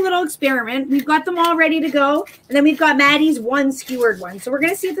going to do a little experiment. We've got them all ready to go. And then we've got Maddie's one skewered one. So we're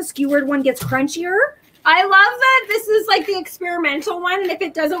going to see if the skewered one gets crunchier. I love that this is like the experimental one. And if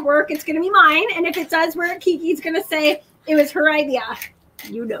it doesn't work, it's going to be mine. And if it does work, Kiki's going to say it was her idea.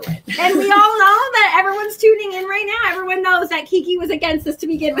 You know it. And we all know that everyone's tuning in right now. Everyone knows that Kiki was against this to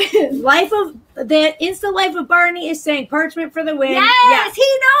begin with. The Insta Life of Barney is saying parchment for the win. Yes,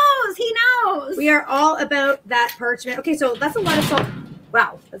 he knows. He knows. We are all about that parchment. Okay, so that's a lot of salt.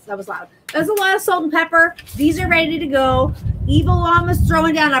 Wow, that was loud. That's a lot of salt and pepper. These are ready to go. Evil Llama's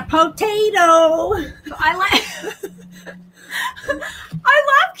throwing down a potato. I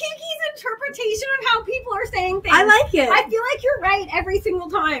love Kiki's interpretation of how people are saying things. I like it. I feel like you're right every single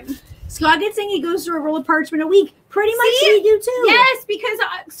time. Scoggin saying he goes through a roll of parchment a week. Pretty much we do too. Yes, because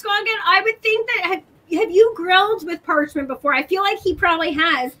Scoggin, I would think that have you grilled with parchment before? I feel like he probably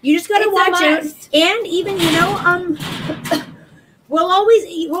has. You just gotta watch out. And even we'll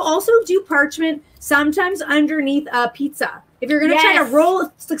also do parchment sometimes underneath a pizza. If you're gonna try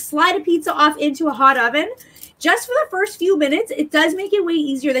to slide a pizza off into a hot oven. Just for the first few minutes, it does make it way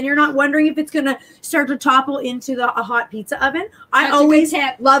easier. Then you're not wondering if it's going to start to topple into a hot pizza oven. I always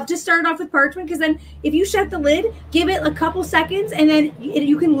love to start off with parchment because then if you shut the lid, give it a couple seconds, and then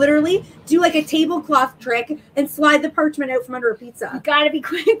you can literally do like a tablecloth trick and slide the parchment out from under a pizza. You got to be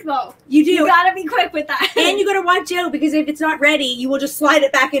quick, though. You do. You got to be quick with that. And you got to watch out because if it's not ready, you will just slide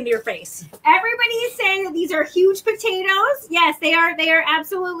it back into your face. Everybody is saying that these are huge potatoes. Yes, they are. They are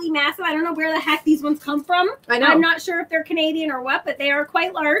absolutely massive. I don't know where the heck these ones come from. I know. I'm not sure if they're Canadian or what, but they are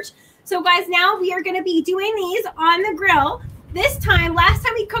quite large. So, guys, now we are going to be doing these on the grill. Last time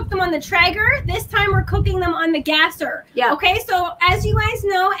we cooked them on the Traeger. This time we're cooking them on the gasser. Yeah. Okay, so as you guys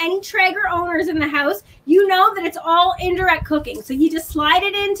know, any Traeger owners in the house, you know that it's all indirect cooking. So you just slide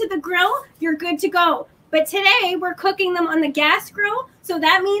it into the grill, you're good to go. But today we're cooking them on the gas grill. So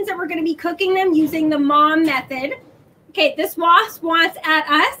that means that we're going to be cooking them using the mom method. Okay, this wasp wants at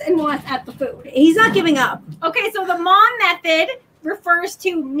us and wants at the food. He's not giving up. Okay, so the mom method refers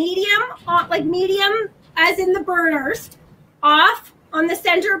to medium, like medium as in the burners, off on the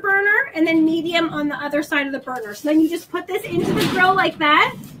center burner, and then medium on the other side of the burner. So then you just put this into the grill like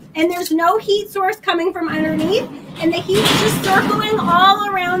that, and there's no heat source coming from underneath, and the heat is just circling all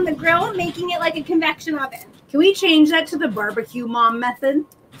around the grill, making it like a convection oven. Can we change that to the barbecue mom method?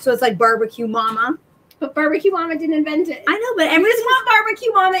 So it's like barbecue mama. But Barbecue Mama didn't invent it. I know, but we just want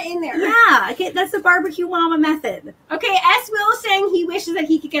Barbecue Mama in there. Yeah, okay, that's the Barbecue Mama method. Okay, S. Will is saying he wishes that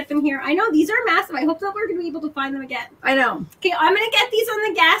he could get them here. I know, these are massive. I hope that we're going to be able to find them again. I know. Okay, I'm going to get these on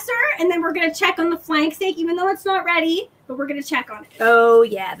the gasser, and then we're going to check on the flank steak, even though it's not ready, but we're going to check on it. Oh,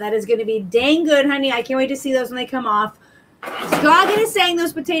 yeah, that is going to be dang good, honey. I can't wait to see those when they come off. Scoggin is saying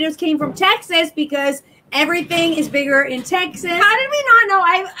those potatoes came from Texas because everything is bigger in Texas. How did we not know?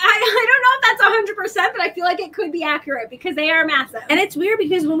 I don't know if that's 100%, but I feel like it could be accurate because they are massive. And it's weird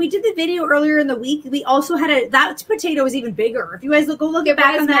because when we did the video earlier in the week, we also had that potato was even bigger. If you guys go look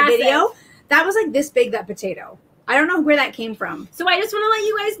back on that video, that was like this big, that potato. I don't know where that came from. So I just want to let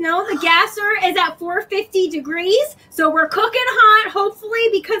you guys know the gasser is at 450 degrees. So we're cooking hot. Hopefully,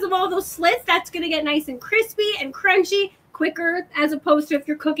 because of all those slits, that's going to get nice and crispy and crunchy quicker, as opposed to if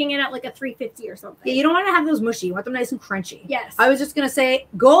you're cooking it at like a 350 or something. Yeah, you don't want to have those mushy. You want them nice and crunchy. Yes. I was just going to say,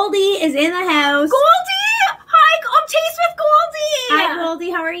 Goldie is in the house. Goldie! Hi, Taste with Goldie! Hi, Goldie.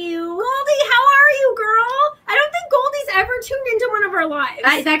 How are you? Goldie, how are you, girl? I don't think Goldie's ever tuned into one of our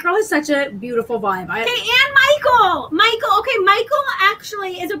lives. That girl has such a beautiful vibe. Okay, and Michael. Okay, Michael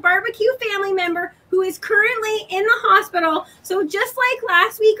actually is a barbecue family member who is currently in the hospital. So just like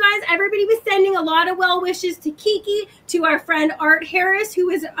last week, guys, everybody was sending a lot of well wishes to Kiki, to our friend Art Harris, who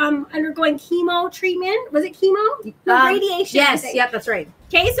is undergoing chemo treatment. Was it chemo? No, radiation. Yes, yep, that's right.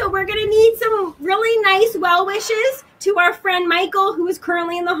 Okay, so we're gonna need some really nice well wishes to our friend Michael, who is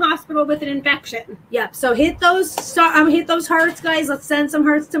currently in the hospital with an infection. Yep. So hit those hearts, guys. Let's send some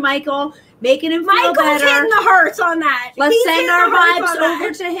hearts to Michael, making him feel better. Michael's hitting the hearts on that. Let's send our vibes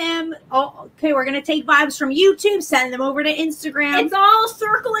over to him. Oh, okay, we're gonna take vibes from YouTube, send them over to Instagram. It's all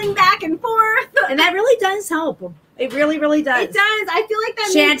circling back and forth, and that really does help. It really, really does. It does. I feel like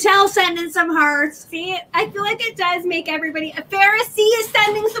that. Chantel sending some hearts. See, I feel like it does make everybody. Pharisee is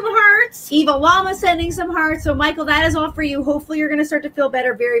sending some hearts. Eva Llama sending some hearts. So, Michael, that is all for you. Hopefully, you're going to start to feel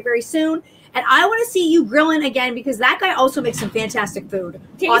better very, very soon. And I want to see you grilling again because that guy also makes some fantastic food.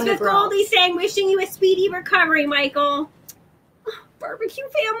 Taste with Goldie saying, wishing you a speedy recovery, Michael. Oh, barbecue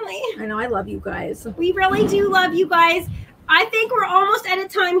family. I know. I love you guys. We really do love you guys. I think we're almost out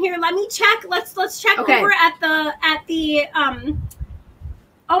of time here. Let me check. Let's check over at the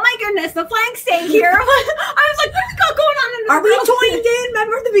oh my goodness, the flank steak here. I was like, what do we got going on in the Are we joined in?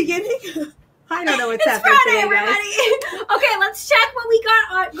 Remember at the beginning? I don't know what's happening Friday, today, everybody. Okay, let's check what we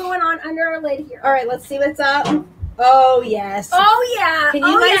got going on under our lid here. All right, let's see what's up. Oh yes. Oh yeah. Can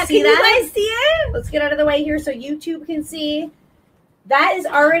you guys see that? Can you guys see it? Let's get out of the way here so YouTube can see. That is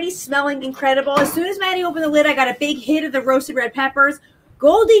already smelling incredible. As soon as Maddie opened the lid, I got a big hit of the roasted red peppers.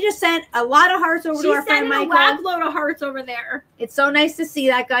 Goldie just sent a lot of hearts over to our friend Michael. She's sending a whack load of hearts over there. It's so nice to see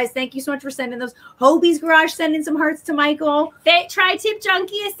that, guys. Thank you so much for sending those. Hobie's Garage sending some hearts to Michael. Tri-Tip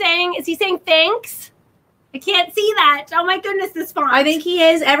Junkie is he saying thanks? I can't see that. Oh my goodness, this font. I think he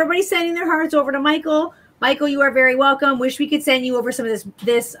is. Everybody's sending their hearts over to Michael. Michael, you are very welcome. Wish we could send you over some of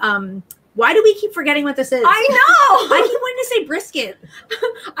this why do we keep forgetting what this is? I know. I keep wanting to say brisket.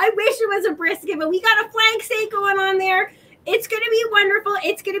 I wish it was a brisket, but we got a flank steak going on there. It's going to be wonderful.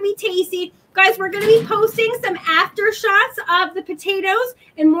 It's going to be tasty. Guys, we're going to be posting some after shots of the potatoes,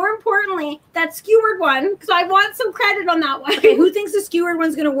 and more importantly, that skewered one, because I want some credit on that one. Okay, who thinks the skewered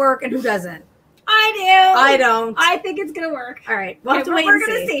one's going to work and who doesn't? I do. I don't. I think it's going to work. All right. We'll have to wait and see.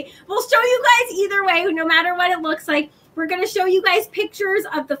 We're going to see. We'll show you guys either way, no matter what it looks like. We're going to show you guys pictures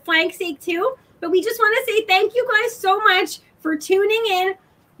of the flank steak too. But we just want to say thank you guys so much for tuning in.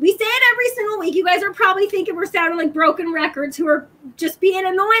 We say it every single week. You guys are probably thinking we're sounding like broken records who are just being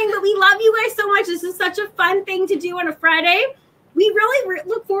annoying. But we love you guys so much. This is such a fun thing to do on a Friday. We really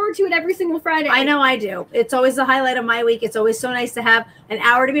look forward to it every single Friday. I know I do. It's always the highlight of my week. It's always so nice to have an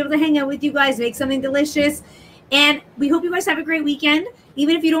hour to be able to hang out with you guys, make something delicious. And we hope you guys have a great weekend.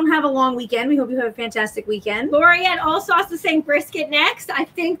 Even if you don't have a long weekend, we hope you have a fantastic weekend. Lori at All Sauce is saying brisket next. I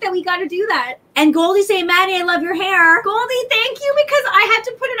think that we got to do that. And Goldie saying, Maddie, I love your hair. Goldie, thank you, because I had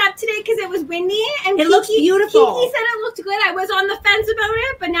to put it up today because it was windy. And it looks beautiful. Kiki said it looked good. I was on the fence about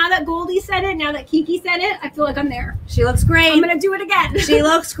it, but now that Goldie said it, now that Kiki said it, I feel like I'm there. She looks great. I'm going to do it again. She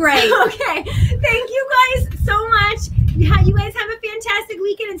looks great. Okay. Thank you guys so much. You guys have a fantastic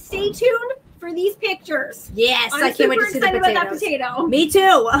weekend and stay tuned for these pictures. Yes, I can't wait to see the potatoes. About that potato. Me too.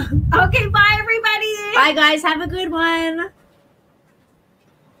 Okay, bye everybody. Bye guys, have a good one.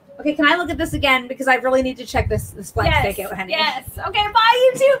 Okay, can I look at this again because I really need to check this flank steak out, honey. Yes. Okay,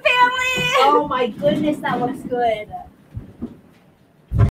 bye YouTube family. Oh my goodness, that looks good.